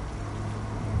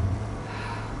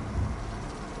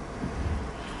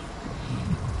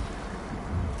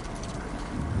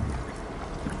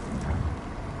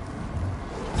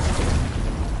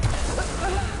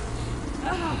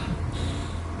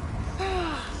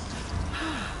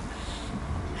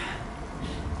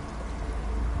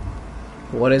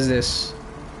 What is this?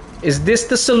 Is this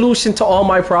the solution to all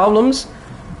my problems?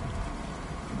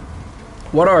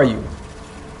 What are you?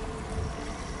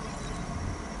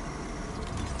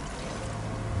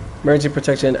 Emergency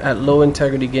protection at low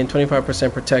integrity, gain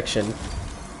 25% protection.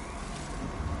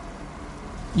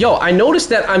 Yo, I noticed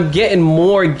that I'm getting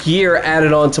more gear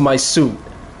added onto my suit.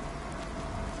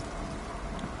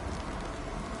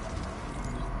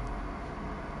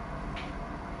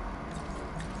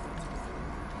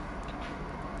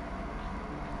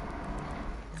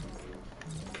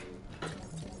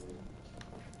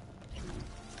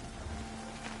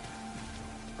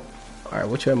 Alright,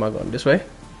 which way am I going? This way?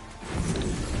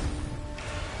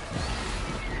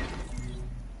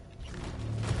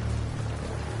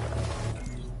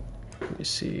 Let me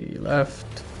see, left.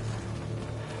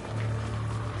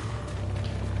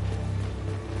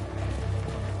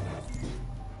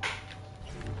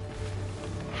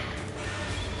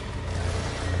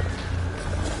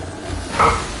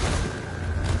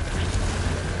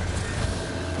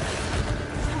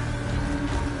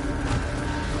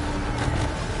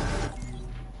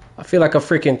 I feel like a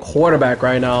freaking quarterback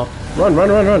right now. Run, run,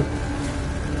 run, run.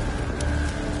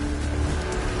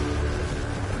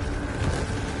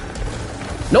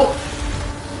 Nope.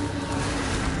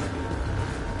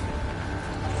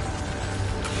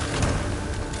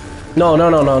 No, no,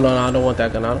 no, no, no, I don't want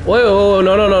that gun. Wait, no,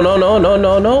 no, no, no, no, no,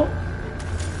 no, no.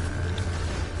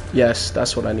 Yes,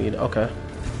 that's what I need. Okay.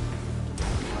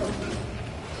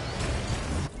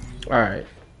 All right.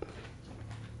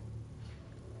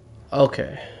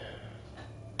 Okay.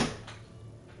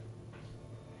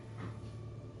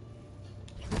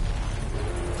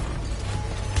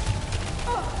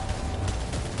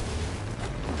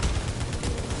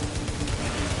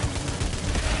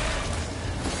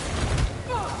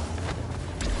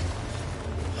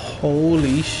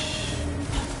 Holy sh...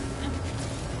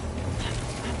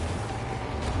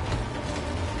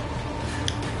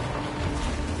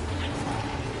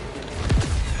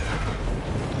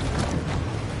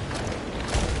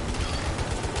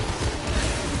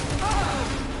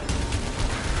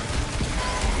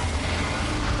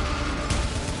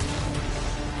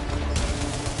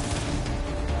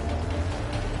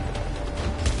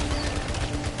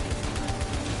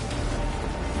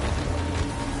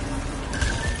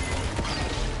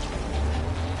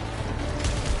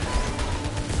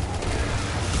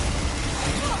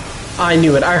 I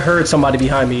knew it. I heard somebody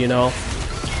behind me, you know.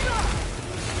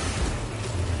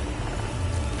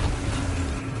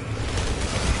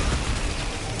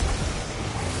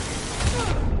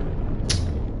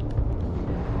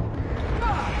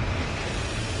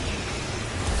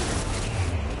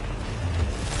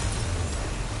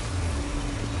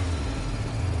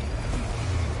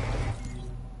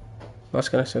 Lost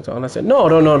connection to on. I said, no,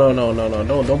 no, no, no, no, no,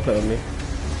 no, don't play with me.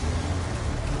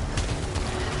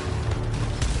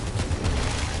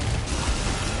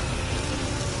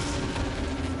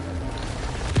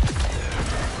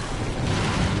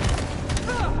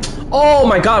 Oh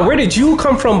my god, where did you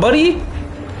come from, buddy?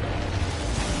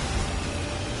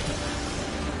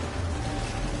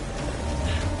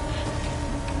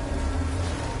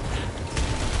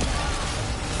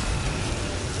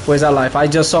 Where's that life? I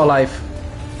just saw life.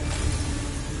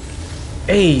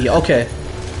 Hey, okay.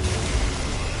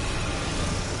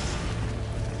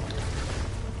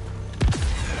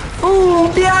 Ooh,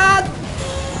 yeah.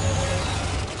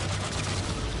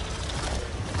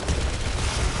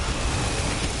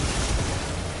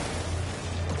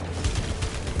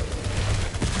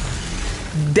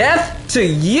 Death to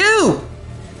you!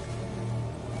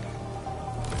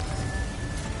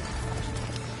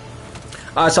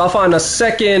 Alright, so I'll find a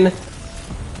second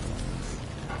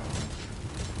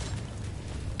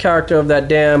character of that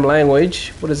damn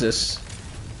language. What is this?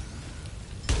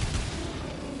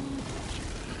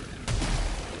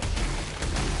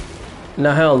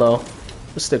 Nah, hell no.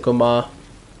 Let's stick with my...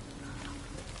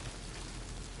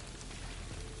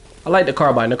 I like the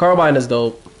carbine. The carbine is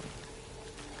dope.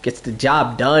 Gets the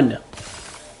job done.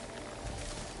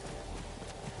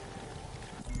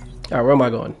 Alright, where am I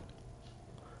going?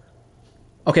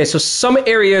 Okay, so some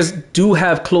areas do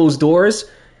have closed doors.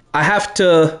 I have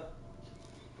to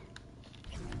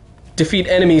defeat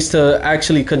enemies to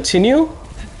actually continue.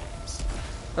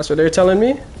 That's what they're telling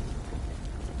me.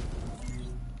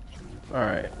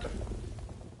 Alright.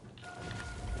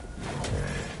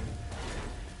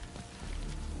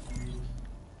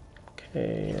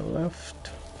 Okay, left.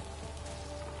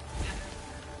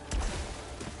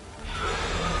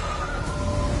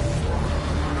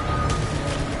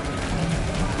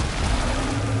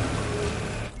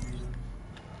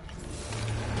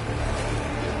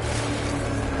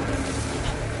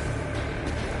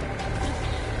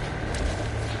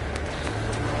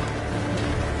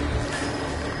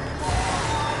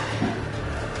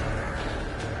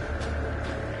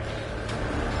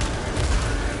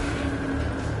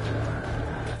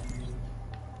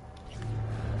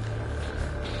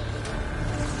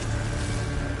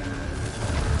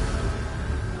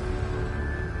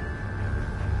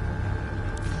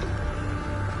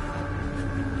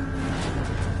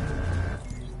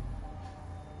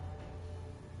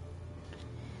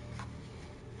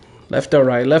 Left or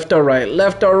right, left or right,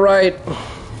 left or right.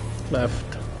 Left.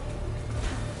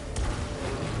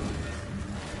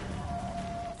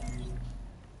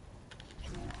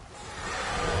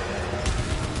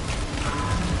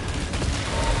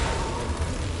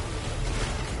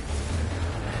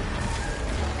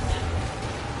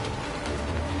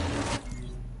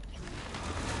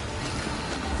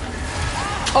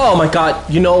 Oh my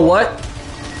god, you know what?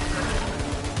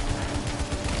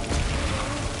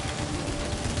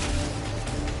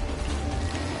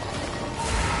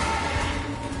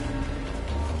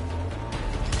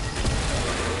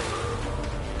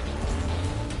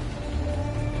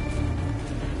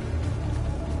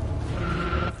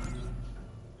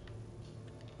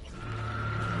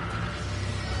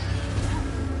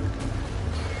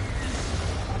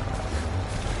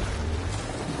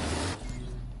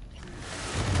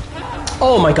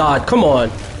 Oh my god, come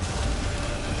on.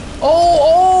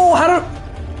 Oh,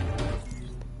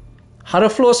 how the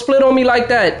floor split on me like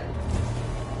that?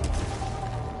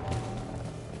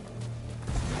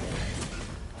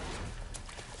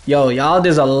 Yo, y'all,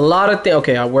 there's a lot of things.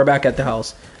 Okay, we're back at the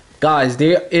house. Guys,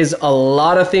 there is a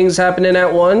lot of things happening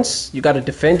at once. You gotta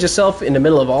defend yourself in the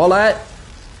middle of all that.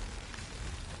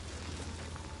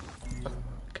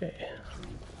 Okay.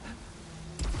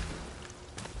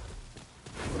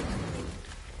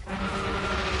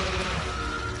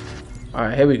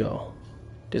 Alright, here we go.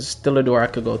 There's still a door I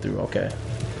could go through, okay.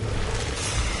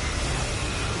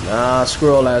 Nah,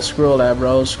 screw all that,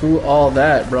 bro. Screw all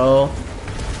that, bro.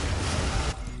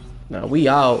 Nah, we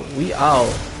out.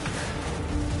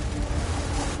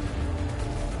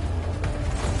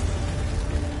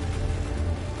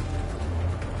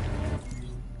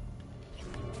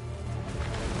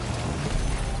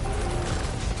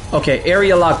 Okay,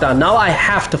 area lockdown. Now I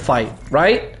have to fight,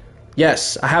 right?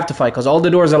 Yes, I have to fight because all the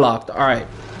doors are locked. Alright.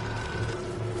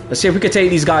 Let's see if we can take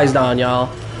these guys down, y'all.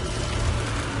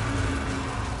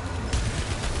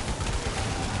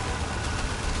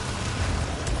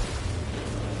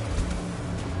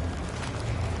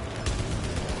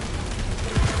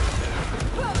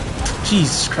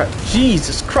 Jesus Christ.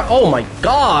 Jesus Christ. Oh my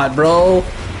god, bro.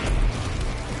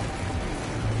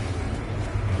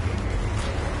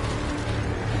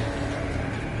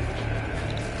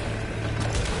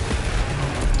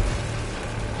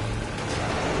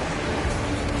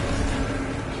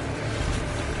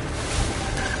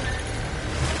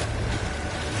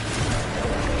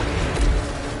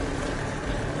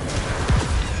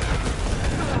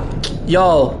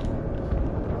 Yo.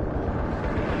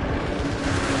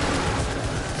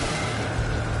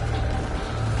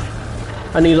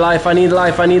 I need life, I need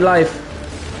life, I need life.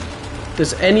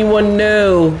 Does anyone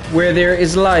know where there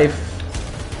is life?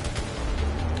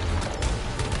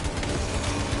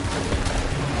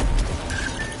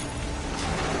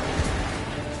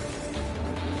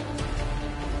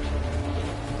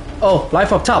 Oh,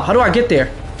 life up top. How do I get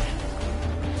there?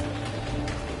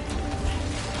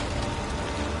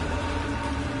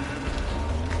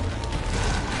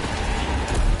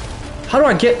 How do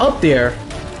I get up there?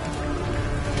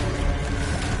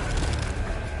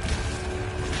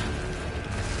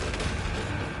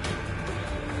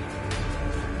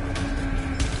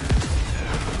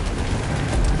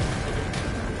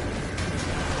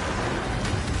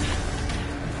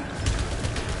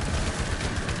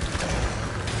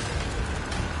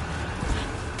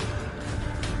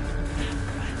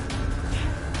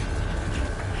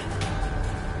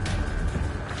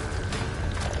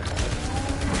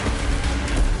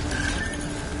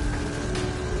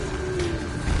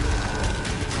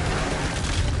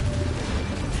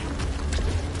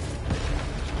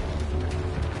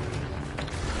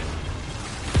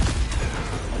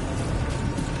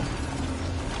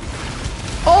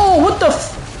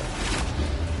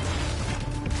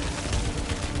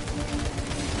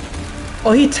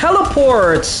 Oh, he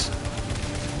teleports.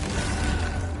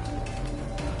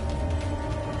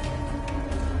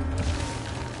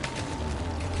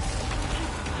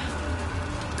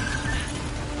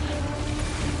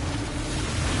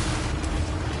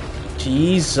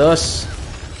 Jesus.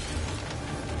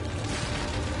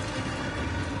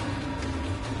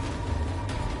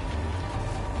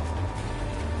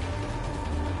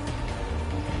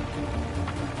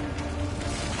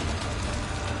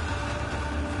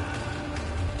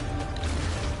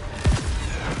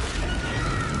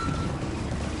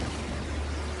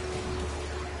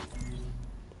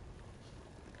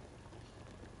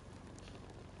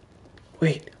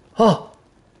 Wait. Oh,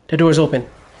 the door's open.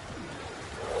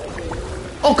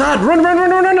 Oh God, run, run,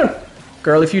 run, run, run, run.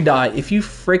 Girl, if you die, if you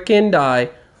freaking die.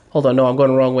 Hold on, no, I'm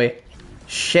going the wrong way.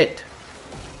 Shit.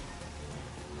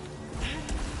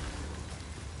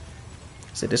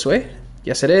 Is it this way?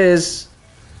 Yes, it is.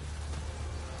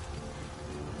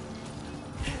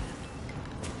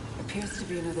 Appears to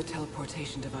be another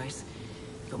teleportation device,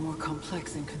 but more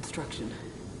complex in construction.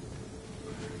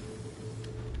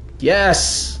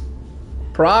 Yes.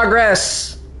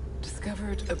 Progress.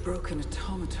 Discovered a broken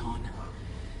automaton.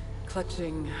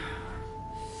 Clutching...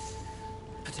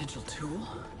 potential tool?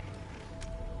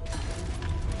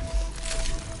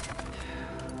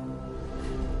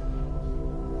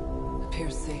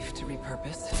 Appears safe to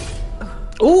repurpose.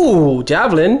 Ooh,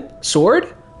 javelin.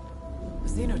 Sword?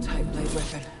 Xenotype blade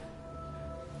weapon.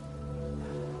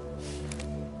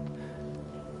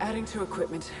 Adding to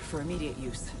equipment for immediate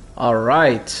use.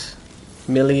 Alright.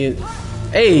 Million.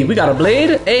 Hey, we got a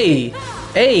blade? Hey.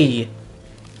 Hey.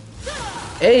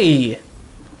 Hey.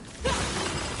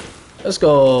 Let's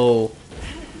go.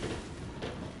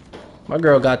 My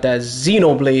girl got that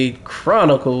Xenoblade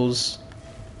Chronicles.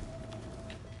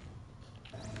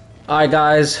 Alright,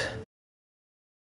 guys.